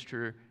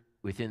minister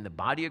within the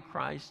body of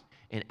Christ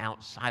and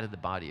outside of the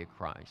body of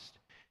Christ.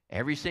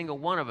 Every single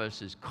one of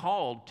us is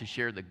called to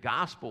share the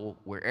gospel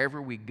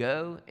wherever we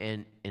go,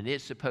 and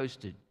it's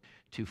supposed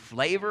to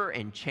flavor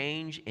and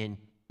change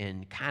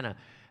and kind of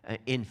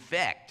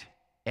infect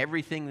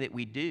everything that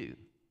we do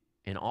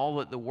and all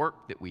of the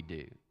work that we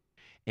do.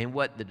 And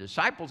what the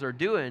disciples are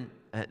doing,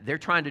 they're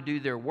trying to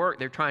do their work.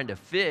 They're trying to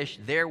fish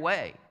their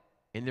way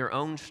in their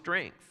own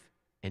strength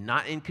and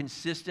not in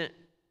consistency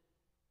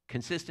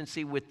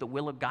with the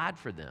will of God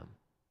for them.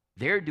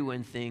 They're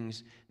doing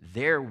things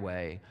their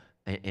way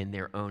in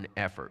their own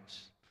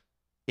efforts.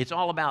 It's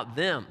all about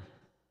them.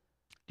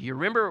 Do you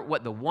remember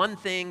what the one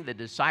thing the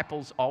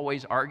disciples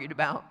always argued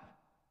about?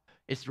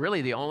 It's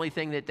really the only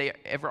thing that they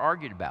ever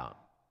argued about.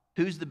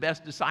 Who's the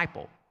best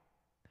disciple?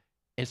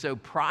 And so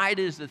pride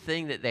is the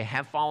thing that they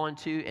have fallen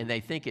to, and they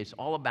think it's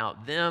all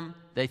about them.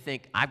 They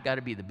think, I've got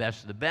to be the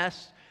best of the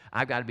best.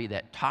 I've got to be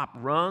that top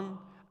rung.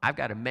 I've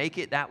got to make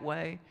it that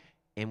way.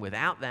 And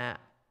without that,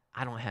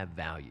 I don't have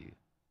value.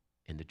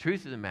 And the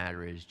truth of the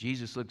matter is,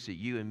 Jesus looks at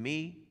you and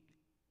me,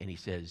 and he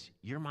says,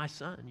 you're my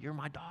son. You're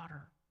my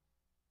daughter.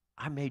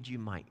 I made you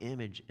my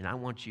image, and I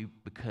want you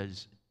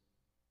because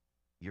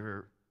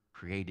you're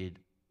created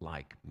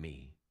like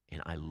me,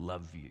 and I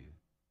love you,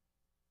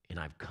 and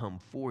I've come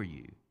for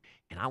you,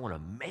 and I want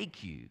to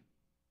make you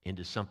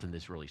into something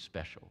that's really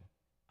special.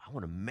 I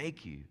want to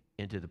make you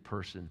into the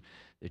person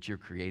that you're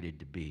created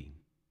to be.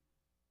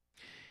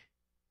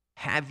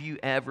 Have you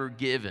ever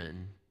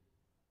given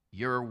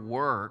your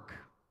work,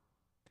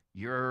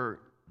 your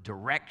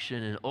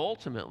direction, and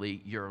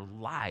ultimately your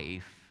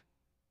life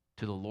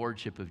to the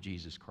lordship of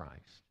Jesus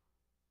Christ?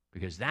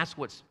 Because that's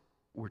what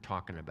we're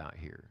talking about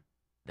here.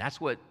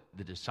 That's what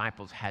the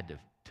disciples had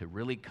to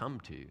really come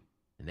to.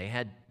 And they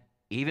had,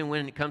 even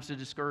when it comes to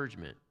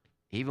discouragement,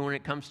 even when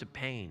it comes to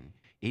pain,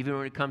 even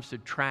when it comes to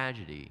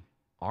tragedy,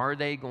 are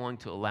they going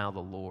to allow the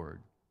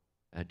Lord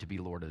to be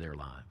Lord of their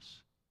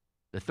lives?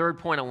 The third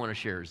point I want to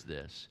share is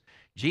this.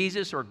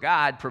 Jesus, or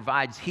God,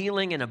 provides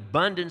healing in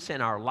abundance in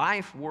our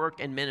life,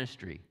 work, and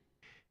ministry.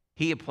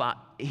 He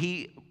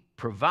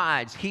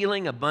provides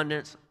healing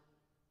abundance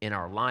in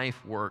our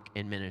life, work,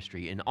 and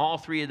ministry in all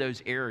three of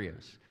those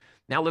areas.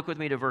 Now look with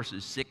me to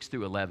verses 6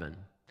 through 11.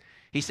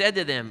 He said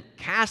to them,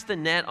 cast the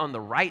net on the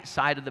right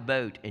side of the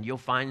boat, and you'll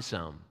find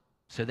some.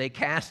 So they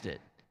cast it,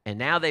 and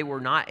now they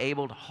were not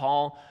able to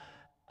haul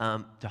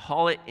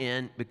it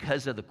in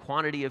because of the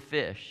quantity of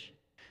fish.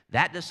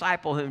 That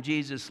disciple whom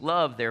Jesus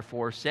loved,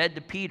 therefore, said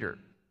to Peter,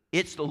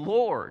 it's the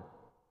Lord.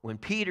 When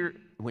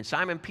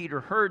Simon Peter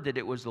heard that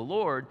it was the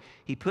Lord,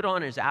 he put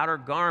on his outer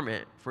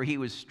garment, for he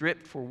was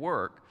stripped for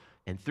work,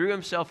 and threw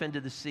himself into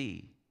the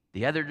sea.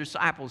 The other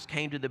disciples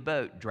came to the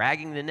boat,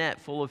 dragging the net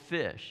full of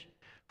fish,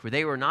 for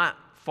they were not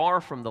far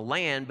from the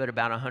land, but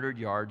about 100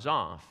 yards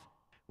off.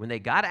 When they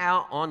got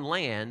out on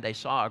land, they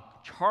saw a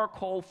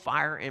charcoal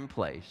fire in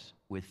place,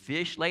 with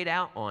fish laid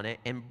out on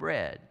it and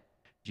bread.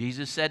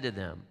 Jesus said to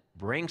them,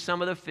 bring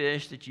some of the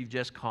fish that you've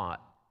just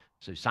caught.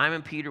 So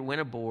Simon Peter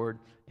went aboard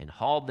and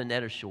hauled the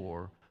net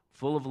ashore,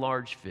 full of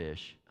large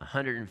fish,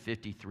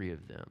 153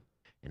 of them.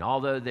 And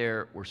although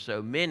there were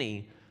so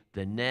many,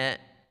 the net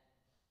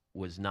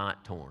was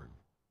not torn.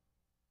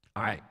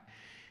 All right.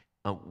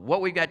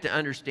 What we got to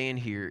understand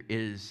here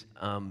is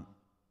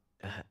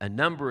a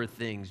number of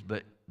things,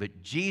 but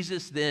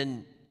Jesus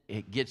then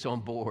gets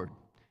on board.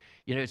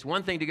 You know, it's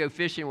one thing to go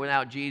fishing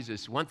without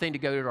Jesus. One thing to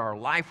go to our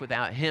life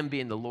without him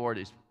being the Lord,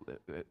 is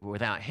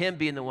without him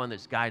being the one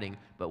that's guiding.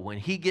 But when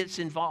he gets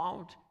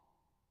involved,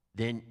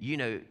 then, you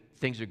know,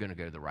 things are going to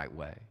go the right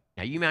way.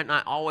 Now, you might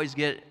not always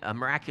get a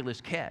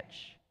miraculous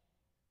catch,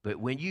 but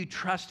when you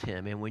trust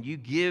him and when you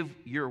give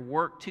your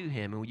work to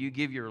him and when you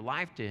give your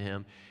life to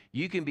him,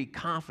 you can be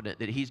confident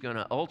that he's going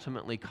to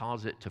ultimately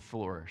cause it to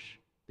flourish,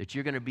 that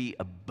you're going to be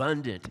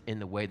abundant in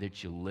the way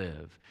that you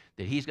live,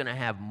 that he's going to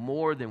have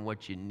more than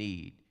what you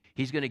need.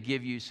 He's going to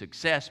give you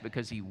success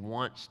because he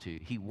wants to.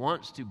 He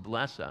wants to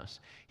bless us.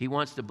 He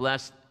wants to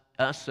bless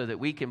us so that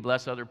we can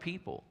bless other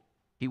people.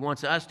 He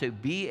wants us to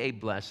be a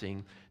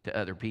blessing to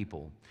other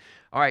people.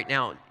 All right,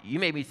 now, you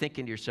may be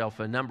thinking to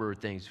yourself a number of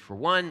things. For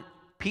one,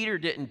 Peter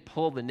didn't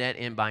pull the net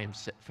in by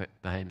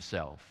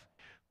himself.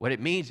 What it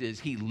means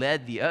is he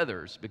led the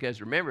others,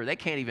 because remember, they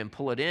can't even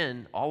pull it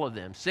in, all of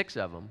them, 6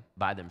 of them,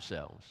 by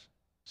themselves.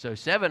 So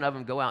 7 of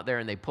them go out there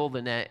and they pull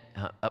the net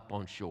up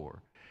on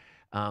shore.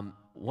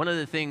 One of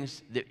the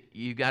things that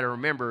you got to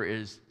remember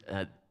is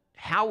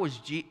how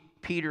was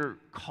Peter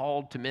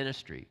called to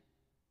ministry?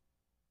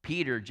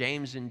 Peter,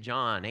 James, and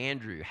John,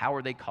 Andrew, how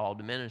are they called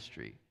to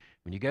ministry?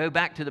 When you go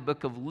back to the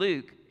book of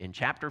Luke in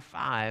chapter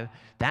 5,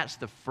 that's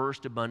the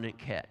first abundant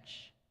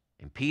catch.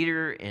 And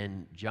Peter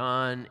and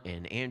John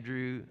and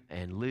Andrew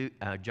and Luke,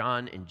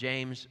 John and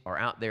James are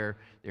out there.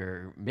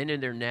 They're mending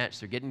their nets.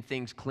 They're getting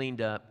things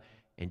cleaned up.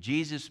 And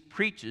Jesus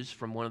preaches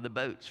from one of the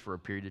boats for a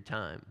period of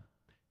time.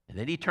 And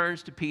then he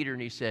turns to Peter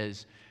and he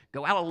says,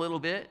 go out a little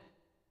bit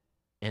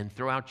and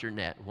throw out your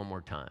net one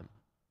more time.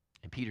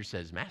 And Peter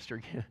says,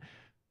 Master,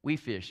 we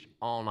fished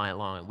all night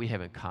long and we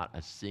haven't caught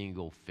a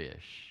single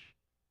fish.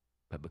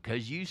 But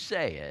because you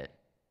say it,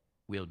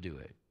 we'll do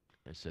it.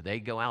 And so they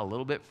go out a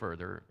little bit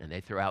further and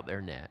they throw out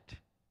their net.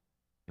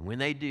 And when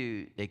they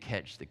do, they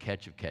catch the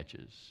catch of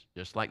catches,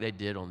 just like they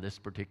did on this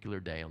particular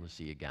day on the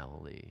Sea of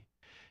Galilee.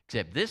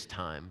 Except this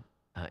time,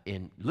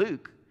 in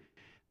Luke,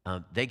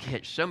 they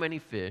catch so many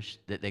fish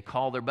that they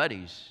call their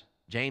buddies,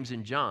 James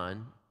and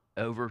John,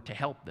 over to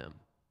help them.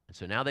 And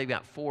so now they've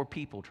got 4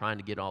 people trying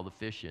to get all the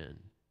fish in.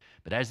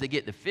 But as they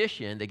get the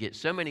fish in, they get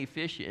so many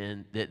fish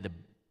in that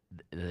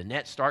the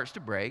net starts to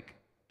break,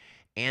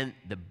 and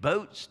the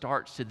boat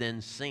starts to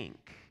then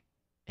sink.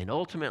 And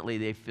ultimately,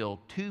 they fill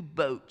 2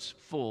 boats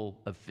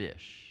full of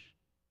fish.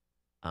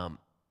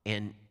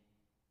 And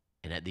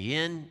at the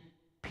end,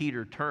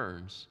 Peter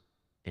turns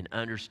and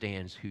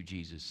understands who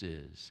Jesus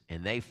is.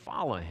 And they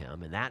follow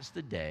him, and that's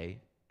the day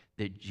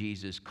that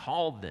Jesus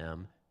called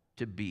them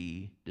to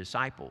be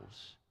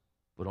disciples.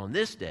 But on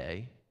this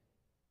day,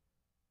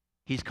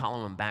 he's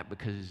calling them back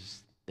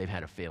because they've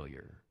had a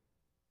failure.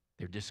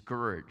 They're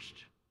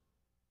discouraged,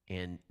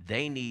 and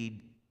they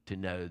need to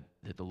know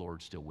that the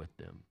Lord's still with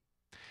them.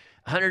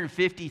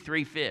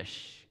 153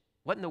 fish.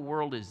 What in the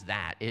world is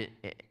that?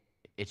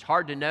 It's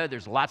hard to know.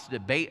 There's lots of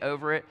debate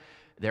over it.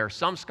 There are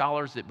some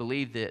scholars that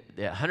believe that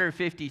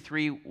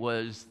 153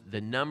 was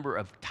the number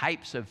of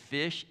types of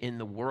fish in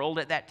the world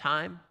at that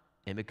time.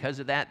 And because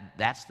of that,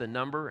 that's the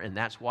number, and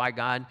that's why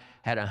God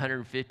had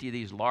 150 of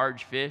these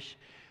large fish.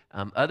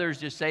 Others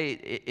just say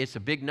it's a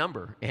big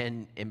number,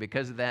 and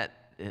because of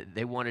that,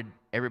 they wanted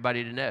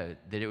everybody to know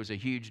that it was a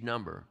huge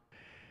number.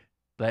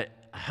 But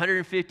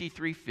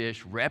 153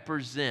 fish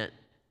represent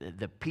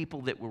the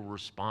people that will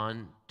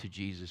respond to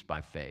Jesus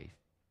by faith.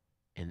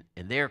 And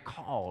they're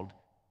called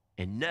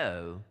and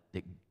know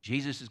that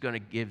Jesus is going to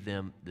give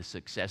them the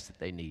success that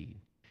they need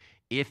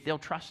if they'll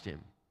trust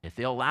him, if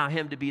they'll allow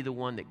him to be the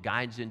one that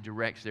guides and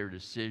directs their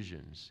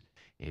decisions,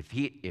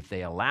 if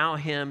they allow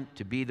him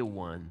to be the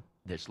one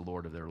that's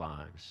Lord of their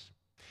lives.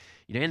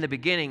 You know, in the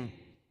beginning,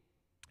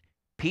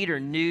 Peter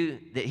knew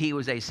that he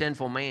was a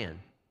sinful man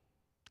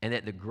and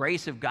that the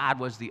grace of God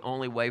was the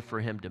only way for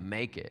him to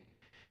make it.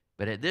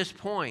 But at this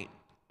point,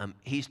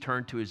 he's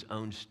turned to his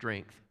own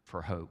strength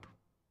for hope.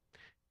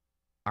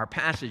 Our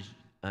passage,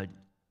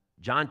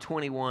 John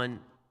 21,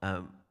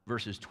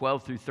 verses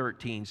 12 through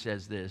 13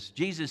 says this.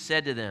 Jesus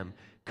said to them,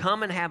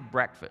 "Come and have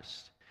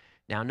breakfast."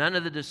 Now none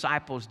of the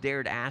disciples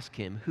dared ask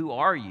him, "Who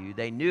are you?"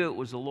 They knew it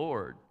was the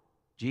Lord.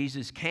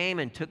 Jesus came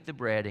and took the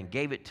bread and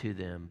gave it to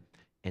them,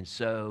 and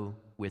so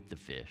with the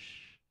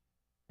fish.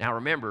 Now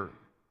remember,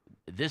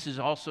 this is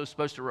also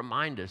supposed to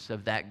remind us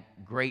of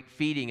that great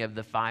feeding of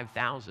the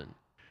 5,000,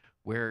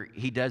 where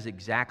he does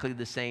exactly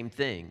the same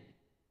thing.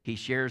 He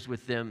shares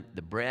with them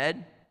the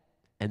bread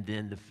and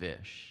then the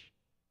fish.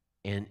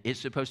 And it's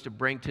supposed to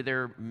bring to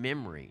their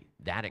memory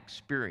that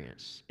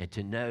experience and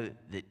to know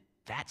that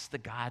that's the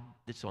God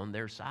that's on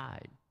their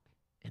side.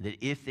 And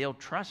that if they'll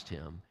trust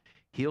him,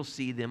 he'll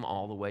see them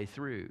all the way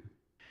through.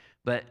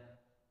 But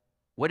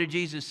what did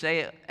Jesus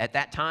say at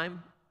that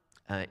time?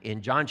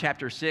 In John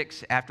chapter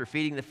 6, after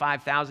feeding the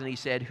 5,000, he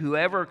said,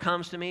 "Whoever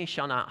comes to me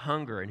shall not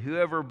hunger, and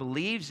whoever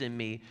believes in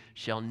me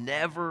shall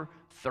never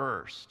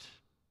thirst."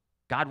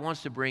 God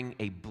wants to bring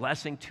a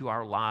blessing to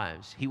our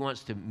lives. He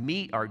wants to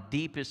meet our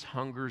deepest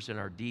hungers and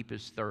our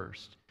deepest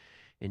thirst.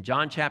 In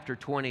John chapter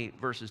 20,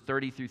 verses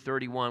 30 through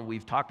 31,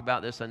 we've talked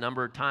about this a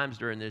number of times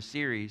during this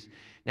series.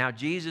 Now,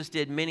 Jesus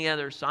did many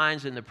other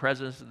signs in the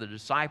presence of the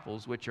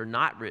disciples, which are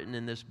not written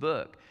in this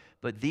book.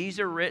 But these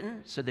are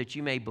written so that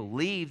you may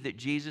believe that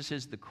Jesus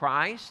is the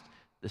Christ,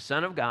 the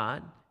Son of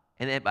God,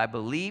 and that by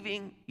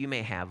believing you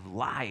may have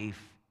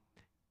life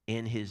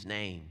in his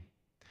name.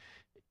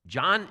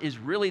 John is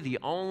really the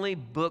only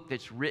book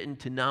that's written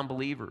to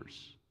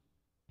non-believers.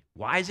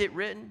 Why is it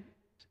written?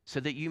 So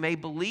that you may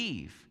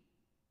believe.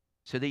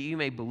 So that you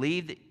may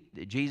believe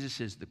that Jesus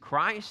is the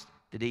Christ,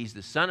 that he's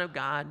the Son of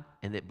God,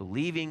 and that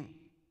believing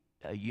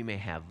you may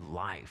have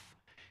life.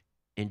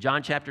 In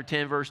John chapter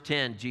 10, verse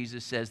 10,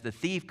 Jesus says, "The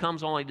thief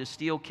comes only to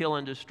steal, kill,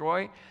 and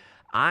destroy.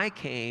 I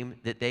came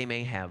that they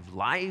may have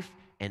life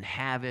and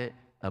have it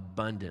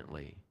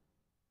abundantly."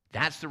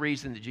 That's the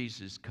reason that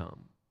Jesus has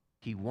come.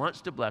 He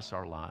wants to bless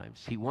our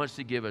lives. He wants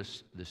to give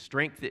us the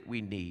strength that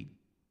we need.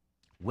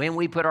 When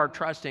we put our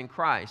trust in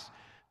Christ,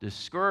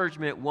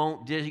 discouragement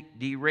won't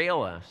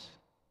derail us.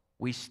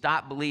 We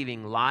stop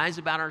believing lies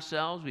about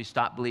ourselves. We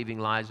stop believing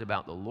lies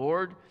about the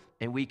Lord,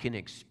 and we can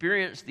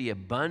experience the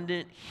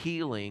abundant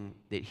healing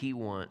that he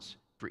wants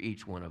for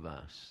each one of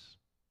us.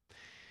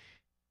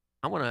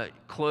 I want to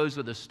close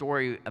with a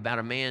story about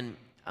a man,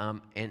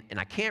 and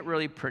I can't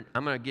really,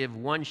 I'm going to give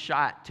one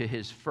shot to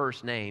his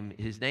first name.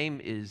 His name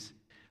is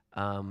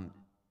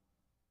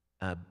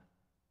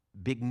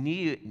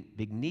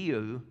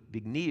Bigniu,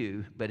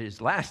 but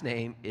his last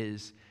name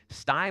is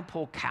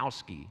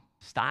Stypolkowski.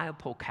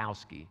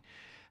 Stypolkowski.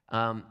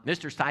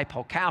 Mr.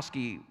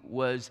 Stypolkowski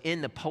was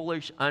in the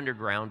Polish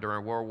underground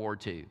during World War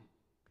II.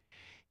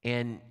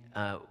 And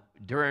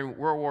during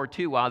World War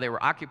II, while they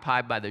were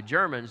occupied by the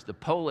Germans, the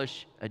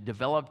Polish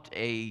developed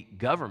a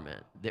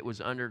government that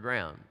was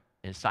underground.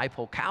 And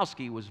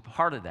Stypolkowski was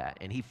part of that,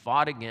 and he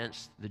fought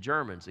against the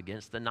Germans,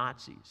 against the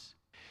Nazis.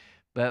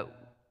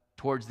 But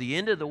towards the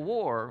end of the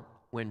war,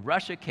 when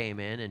Russia came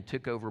in and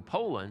took over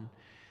Poland,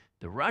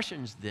 the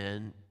Russians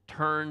then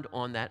turned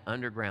on that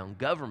underground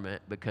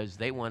government because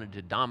they wanted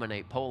to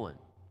dominate Poland.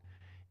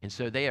 And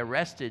so they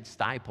arrested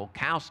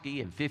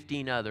Stypolkowski and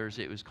 15 others.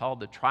 It was called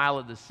the Trial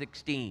of the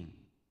 16.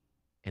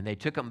 And they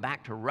took them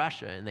back to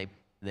Russia, and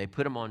they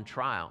put them on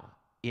trial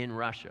in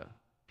Russia.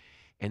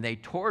 And they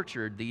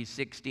tortured these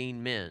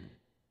 16 men.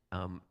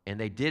 And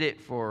they did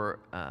it for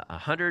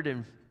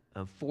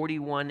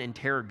 141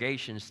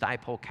 interrogations,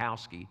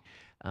 Stypolkowski.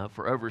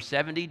 For over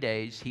 70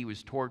 days, he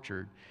was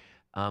tortured.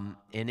 And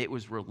it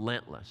was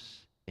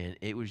relentless. And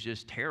it was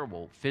just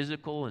terrible,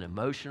 physical and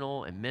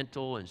emotional and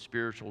mental and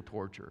spiritual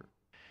torture.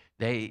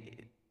 They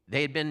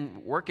had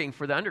been working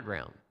for the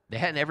underground. They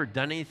hadn't ever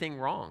done anything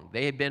wrong.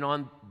 They had been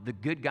on the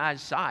good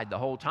guy's side the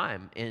whole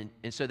time. And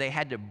so they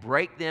had to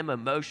break them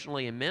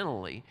emotionally and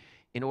mentally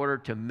in order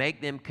to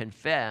make them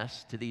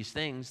confess to these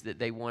things that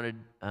they wanted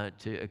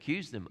to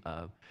accuse them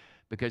of,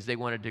 because they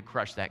wanted to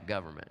crush that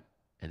government.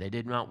 And they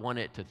did not want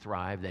it to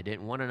thrive. They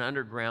didn't want an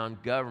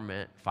underground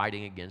government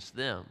fighting against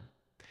them.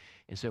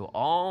 And so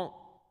all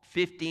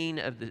 15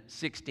 of the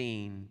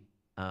 16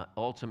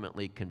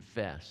 ultimately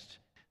confessed.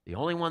 The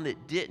only one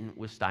that didn't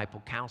was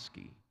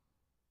Stypolkowski.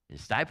 And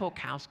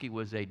Stypolkowski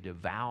was a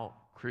devout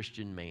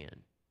Christian man.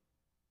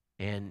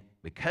 And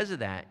because of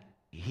that,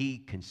 he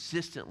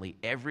consistently,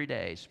 every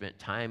day, spent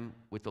time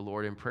with the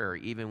Lord in prayer,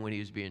 even when he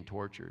was being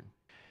tortured.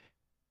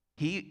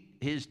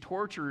 His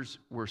tortures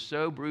were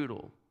so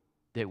brutal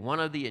that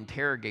one of the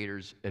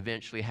interrogators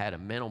eventually had a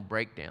mental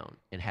breakdown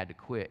and had to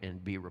quit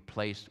and be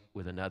replaced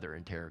with another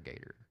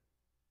interrogator.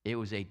 It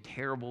was a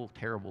terrible,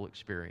 terrible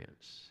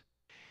experience.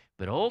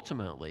 But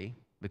ultimately,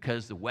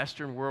 because the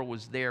Western world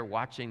was there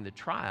watching the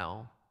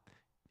trial,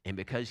 and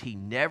because he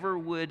never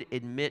would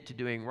admit to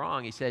doing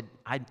wrong, he said,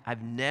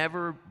 I've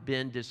never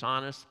been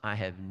dishonest. I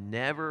have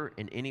never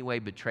in any way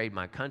betrayed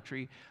my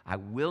country. I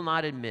will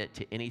not admit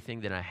to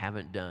anything that I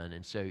haven't done.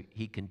 And so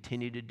he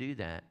continued to do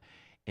that.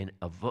 And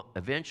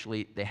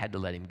eventually, they had to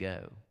let him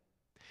go.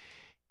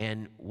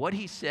 And what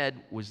he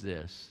said was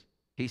this.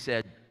 He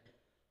said,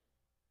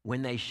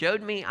 "When they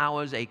showed me I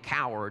was a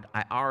coward,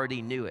 I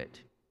already knew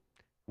it.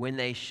 When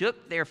they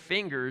shook their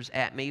fingers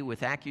at me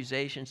with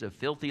accusations of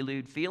filthy,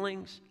 lewd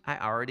feelings, I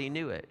already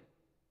knew it.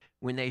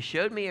 When they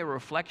showed me a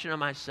reflection of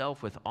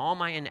myself with all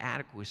my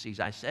inadequacies,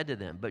 I said to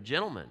them, 'But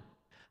gentlemen,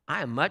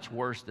 I am much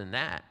worse than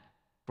that.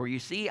 For you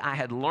see, I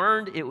had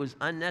learned it was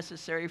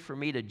unnecessary for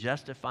me to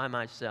justify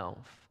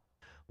myself.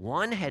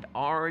 One had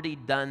already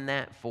done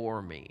that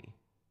for me,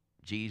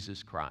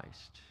 Jesus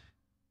Christ.'"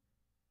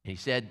 And he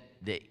said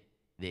that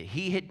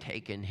he had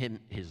taken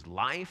his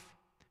life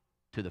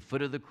to the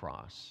foot of the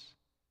cross,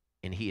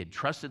 and he had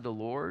trusted the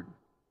Lord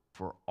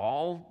for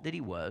all that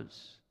he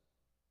was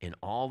and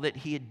all that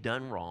he had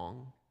done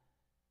wrong.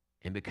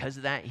 And because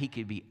of that, he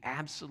could be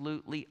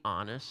absolutely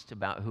honest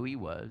about who he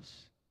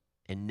was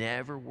and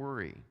never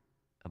worry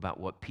about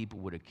what people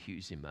would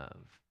accuse him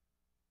of.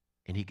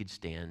 And he could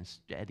stand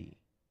steady.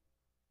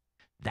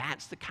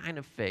 That's the kind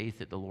of faith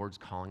that the Lord's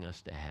calling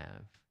us to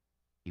have.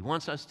 He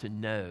wants us to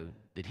know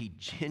that he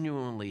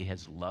genuinely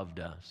has loved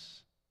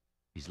us.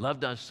 He's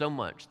loved us so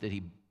much that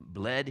he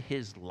bled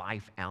his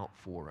life out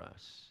for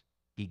us.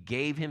 He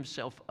gave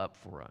himself up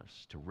for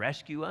us to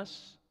rescue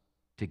us,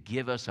 to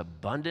give us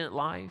abundant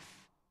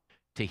life,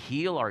 to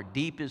heal our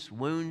deepest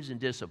wounds and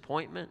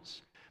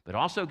disappointments, but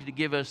also to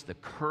give us the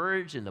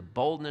courage and the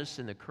boldness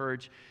and the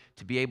courage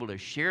to be able to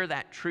share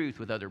that truth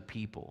with other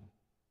people,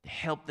 to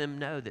help them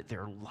know that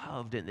they're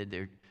loved and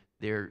that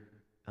they're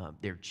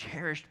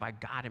cherished by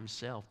God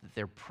himself, that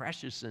they're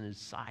precious in his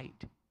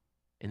sight,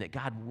 and that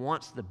God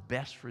wants the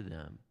best for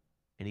them,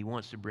 and he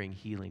wants to bring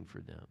healing for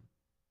them.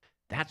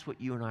 That's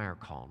what you and I are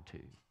called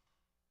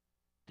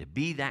to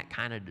be that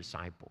kind of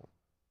disciple.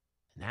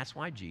 And that's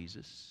why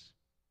Jesus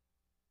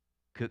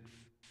cooked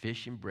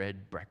fish and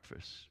bread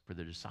breakfast for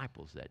the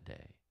disciples that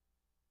day.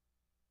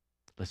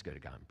 Let's go to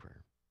God in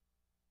prayer.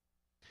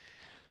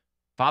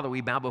 Father,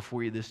 we bow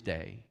before you this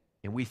day,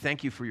 and we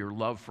thank you for your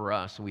love for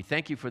us, and we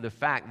thank you for the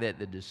fact that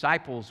the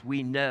disciples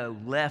we know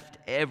left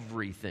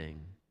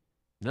everything.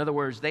 In other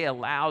words, they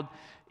allowed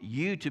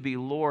you to be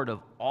Lord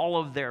of all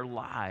of their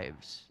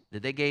lives,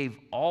 that they gave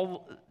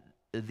all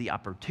the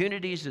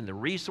opportunities and the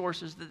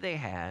resources that they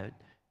had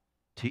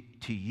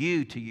to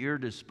you, to your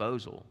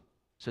disposal,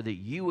 so that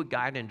you would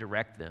guide and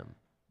direct them.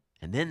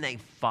 And then they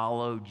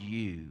followed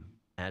you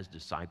as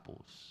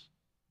disciples.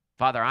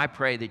 Father, I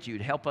pray that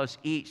you'd help us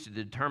each to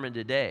determine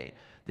today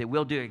that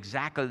we'll do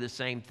exactly the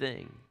same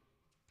thing,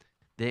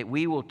 that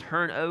we will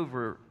turn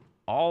over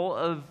all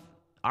of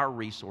our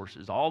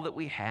resources, all that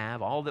we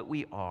have, all that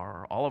we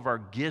are, all of our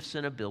gifts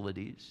and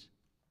abilities,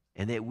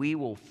 and that we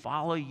will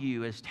follow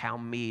you as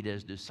Talmid,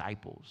 as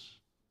disciples,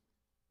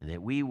 and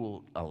that we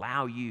will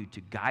allow you to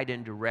guide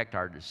and direct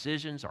our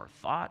decisions, our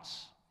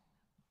thoughts,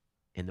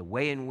 and the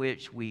way in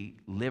which we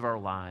live our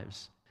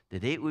lives,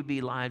 that it would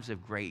be lives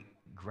of great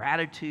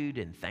gratitude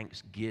and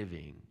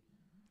thanksgiving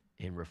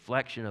in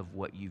reflection of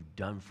what you've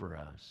done for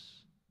us.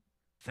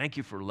 Thank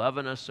you for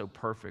loving us so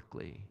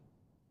perfectly.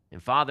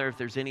 And Father, if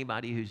there's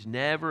anybody who's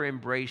never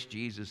embraced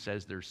Jesus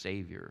as their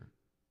Savior,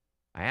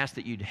 I ask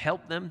that you'd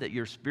help them, that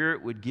your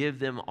Spirit would give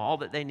them all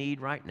that they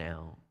need right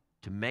now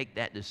to make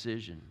that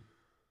decision,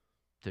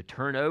 to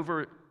turn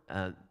over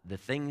the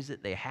things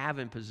that they have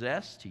and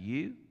possess to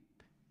you,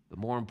 but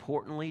more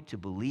importantly, to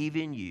believe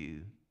in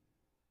you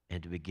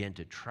and to begin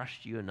to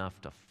trust you enough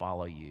to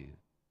follow you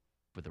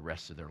for the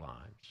rest of their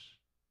lives.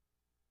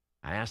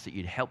 I ask that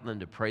you'd help them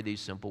to pray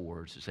these simple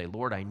words, to say,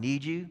 Lord, I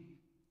need you.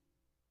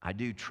 I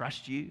do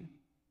trust you.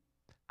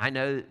 I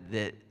know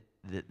that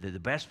the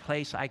best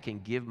place I can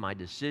give my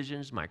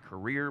decisions, my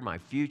career, my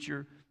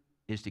future,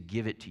 is to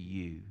give it to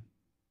you.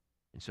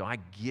 And so I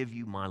give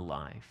you my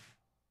life.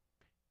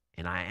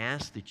 And I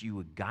ask that you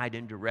would guide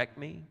and direct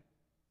me.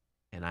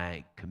 And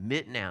I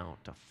commit now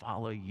to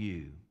follow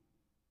you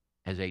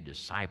as a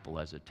disciple,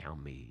 as a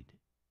Talmid.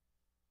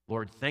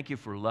 Lord, thank you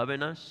for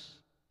loving us.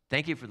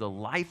 Thank you for the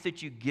life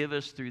that you give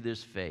us through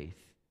this faith.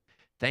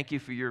 Thank you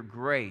for your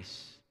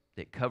grace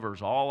that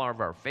covers all of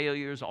our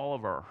failures, all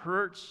of our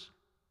hurts,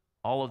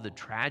 all of the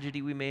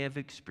tragedy we may have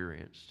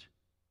experienced,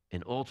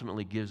 and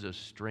ultimately gives us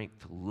strength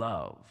to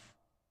love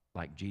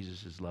like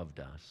Jesus has loved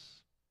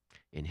us.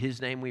 In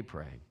his name we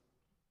pray.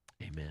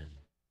 Amen.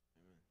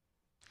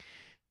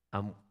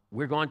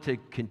 We're going to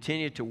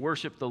continue to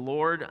worship the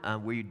Lord.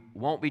 We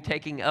won't be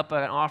taking up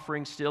an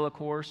offering still, of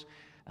course.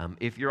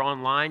 If you're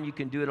online, you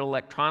can do it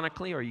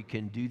electronically, or you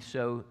can do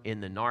so in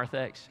the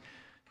narthex.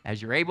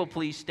 As you're able,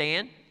 please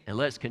stand, and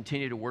let's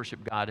continue to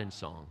worship God in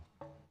song.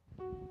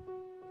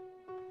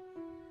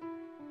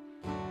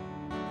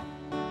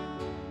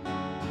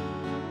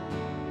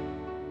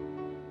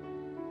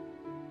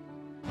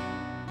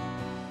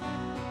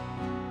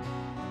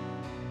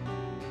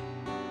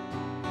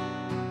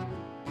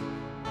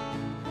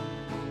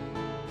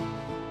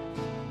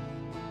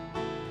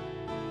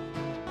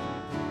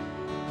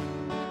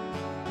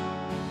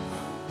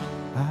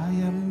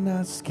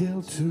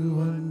 Skilled to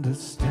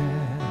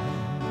understand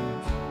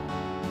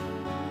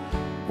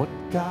what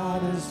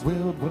God has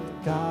willed,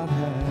 what God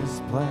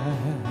has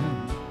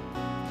planned.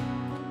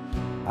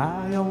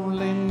 I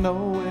only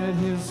know at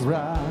his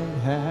right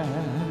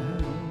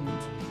hand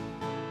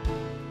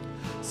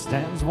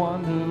stands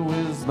one who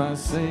is my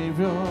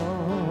Savior.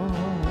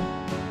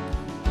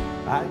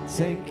 I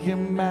take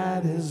him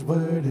at his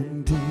word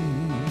indeed.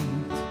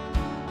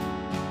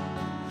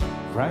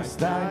 Christ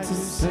died to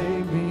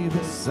save me,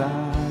 this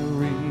I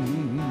read.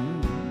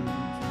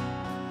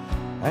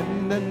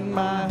 And in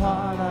my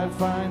heart I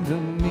find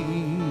a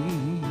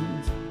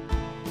need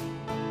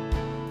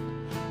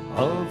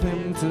of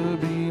him to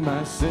be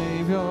my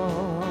Savior,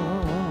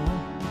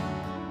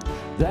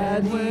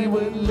 that he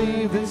would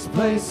leave this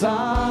place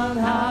on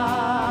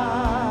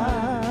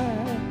high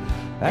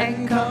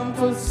and come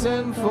for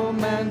sinful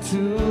man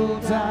to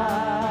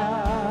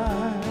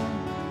die.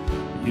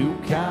 You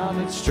count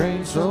it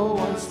strange, so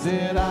once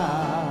did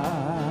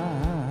I,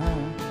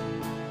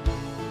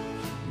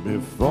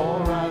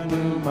 before I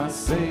knew my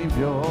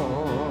Savior.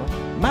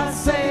 My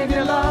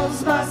Savior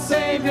loves, my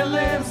Savior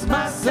lives,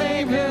 my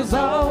Savior's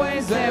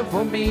always there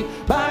for me.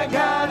 My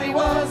God he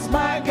was,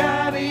 my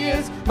God he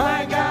is,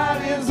 my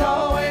God is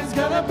always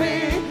gonna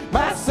be.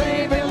 My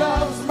Savior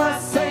loves, my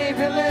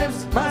Savior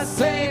lives, my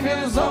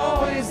Savior's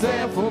always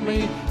there for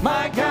me.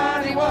 My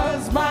God he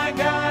was, my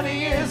God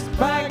he is,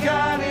 my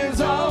God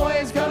is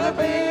always gonna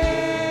be.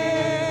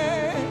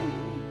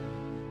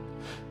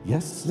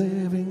 Yes,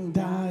 living,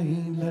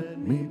 dying, let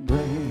me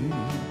bring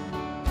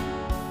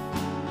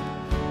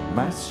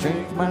my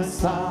strength, my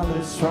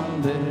solace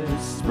from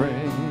this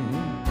spring.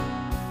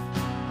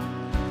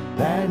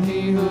 That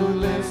he who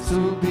lives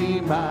to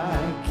be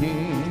my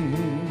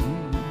king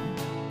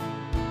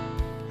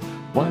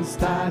once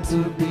died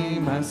to be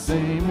my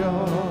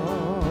Savior.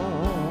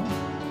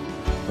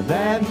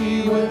 That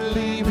he would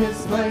leave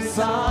his place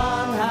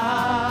on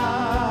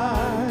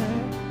high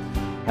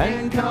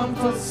and come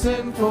for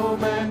sinful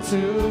man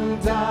to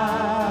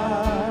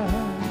die.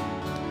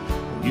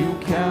 You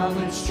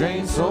counted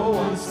strange, so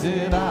once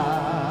did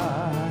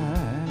I.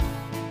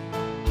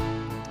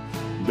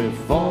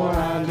 Before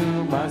I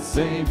knew my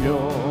Savior.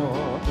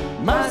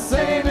 My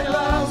Savior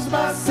loves,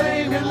 my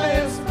Savior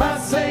lives, my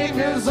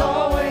Savior's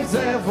always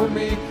there for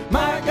me.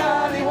 My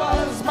God he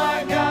was,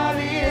 my God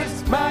he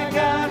is, my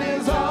God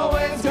is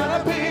always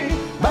gonna be.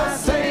 My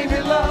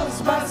Savior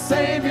loves, my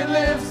Savior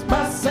lives,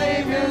 my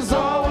Savior's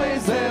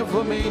always there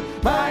for me.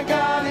 My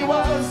God he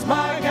was,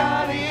 my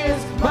God he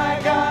is, my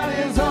God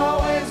is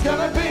always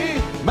gonna be.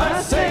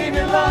 My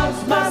Savior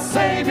loves, my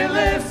Savior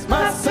lives,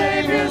 my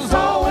Savior's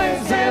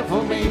always there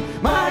for me.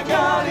 My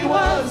God he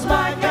was,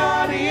 my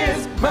God he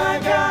is, my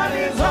God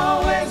is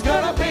always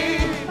gonna be.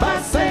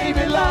 My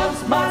Savior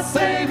loves, my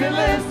Savior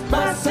lives,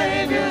 my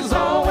Savior's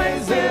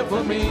always there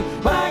for me.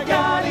 My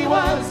God he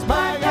was,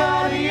 my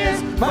God he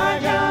is, my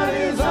God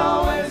is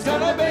always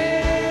gonna be.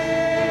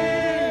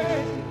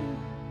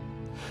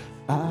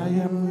 I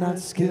am not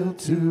skilled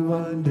to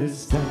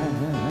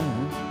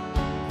understand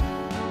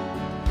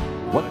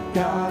what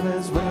God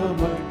has willed,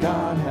 what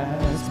God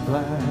has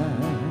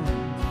planned.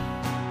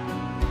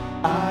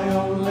 I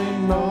only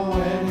know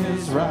in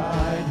his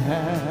right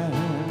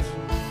hand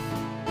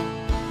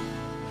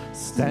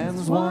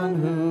stands one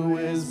who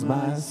is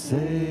my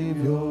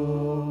Savior.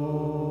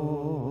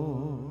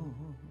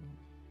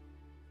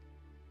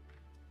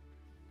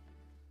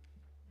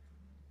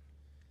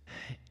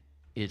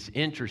 It's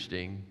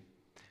interesting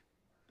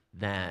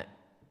that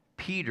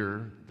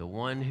Peter, the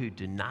one who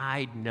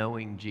denied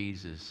knowing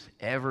Jesus,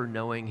 ever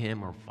knowing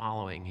him or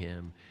following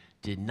him,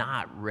 did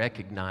not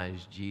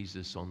recognize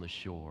Jesus on the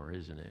shore,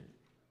 isn't it?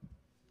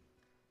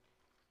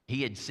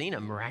 He had seen a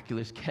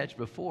miraculous catch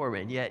before,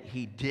 and yet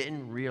he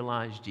didn't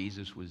realize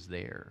Jesus was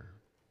there.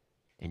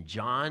 And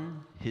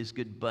John, his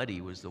good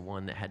buddy, was the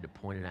one that had to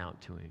point it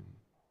out to him.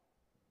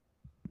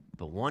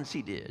 But once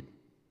he did,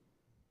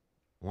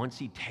 once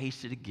he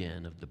tasted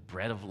again of the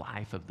bread of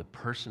life, of the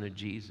person of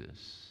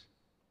Jesus,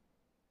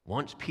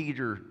 once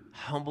Peter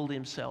humbled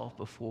himself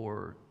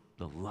before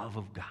the love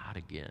of God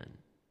again,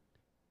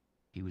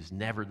 he was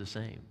never the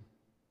same.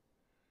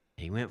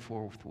 He went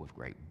forth with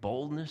great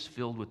boldness,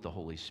 filled with the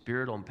Holy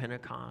Spirit on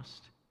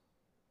Pentecost.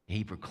 And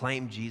he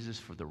proclaimed Jesus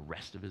for the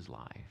rest of his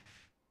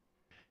life.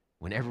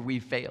 Whenever we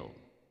failed,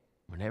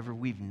 whenever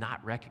we've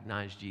not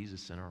recognized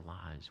Jesus in our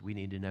lives, we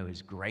need to know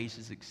his grace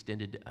is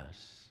extended to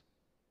us.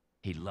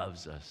 He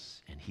loves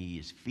us, and he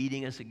is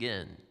feeding us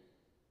again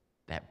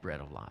that bread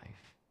of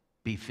life.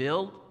 Be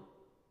filled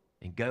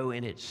and go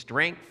in its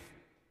strength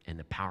and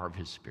the power of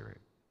his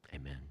Spirit.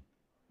 Amen.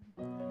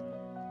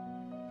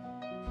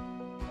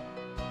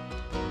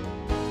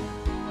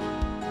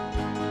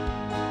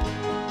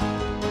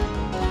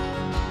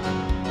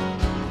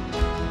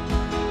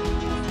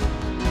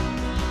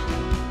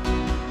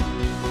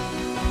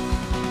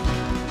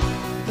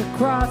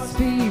 Cross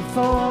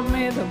before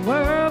me, the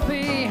world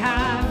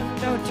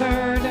behind, no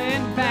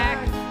turning back,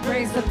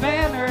 raise the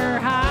banner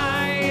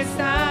high. It's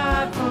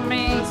not for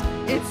me,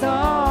 it's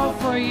all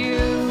for you.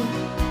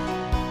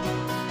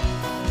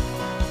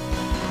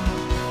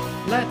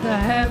 Let the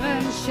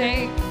heavens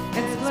shake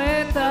and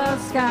split the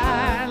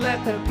sky,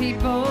 let the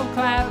people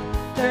clap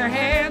their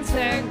hands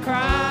and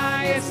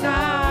cry. It's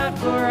not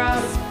for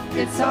us,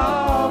 it's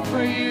all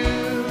for you.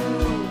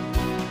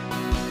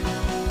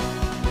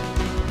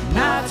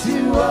 Not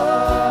to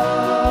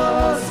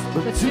us,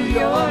 but to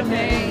your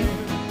name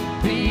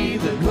be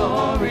the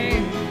glory.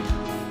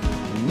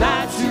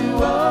 Not to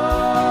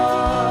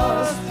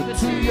us, but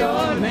to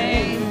your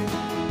name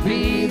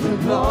be the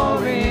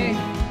glory.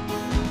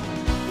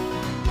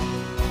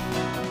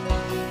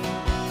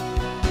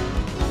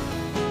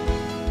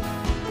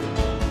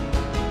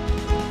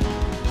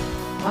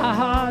 Our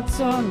hearts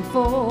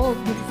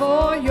unfold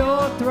before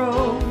your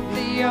throne,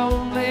 the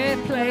only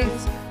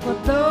place for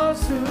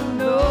those who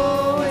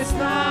know it's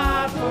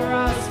not for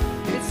us,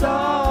 it's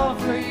all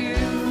for you.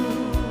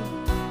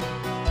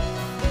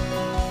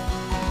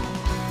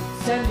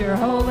 Send your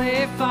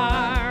holy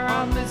fire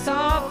on this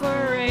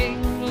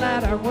offering.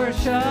 Let our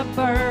worship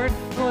burn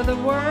for the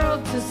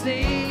world to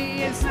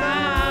see. It's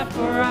not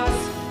for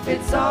us,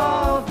 it's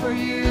all for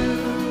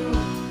you.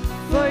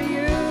 For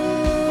you.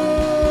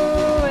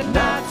 And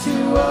not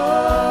to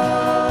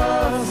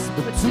us,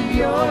 but to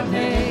your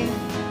name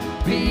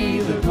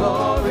be the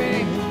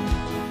glory.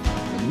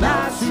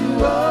 Not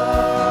to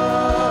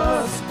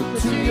us, but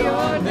to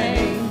your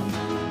name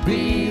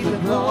be the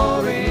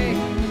glory.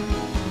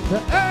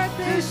 The earth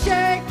is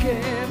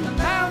shaking, the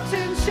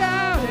mountains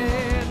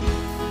shouting,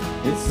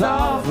 it's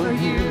all for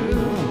you.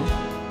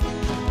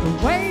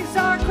 The waves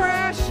are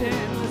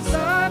crashing, the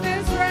sun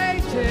is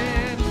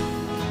raging,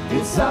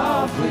 it's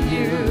all for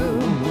you.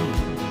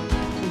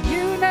 The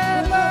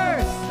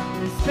universe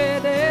is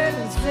spinning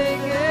and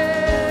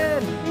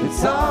singing,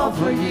 it's all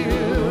for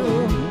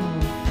you.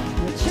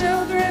 The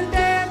children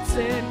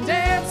dancing,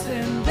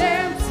 dancing,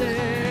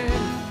 dancing,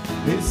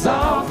 it's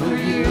all for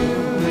you,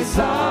 it's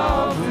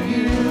all for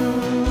you.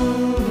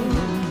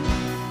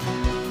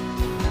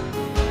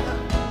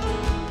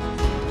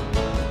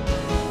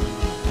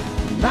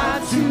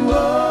 Not to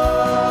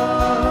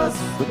us,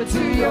 but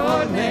to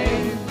your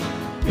name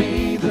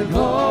be the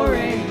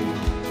glory.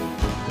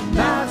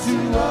 Not to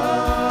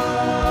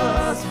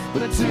us,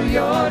 but to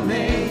your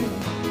name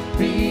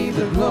be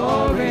the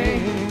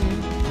glory.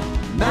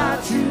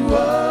 Not to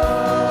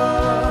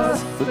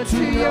us, but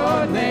to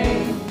your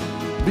name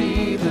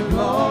be the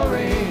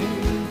glory.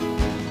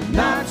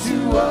 Not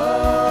to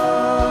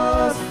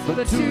us,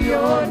 but to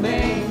your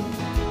name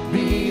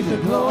be the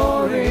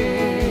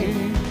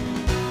glory.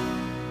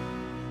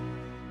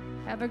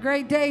 Have a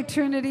great day,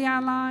 Trinity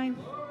Online.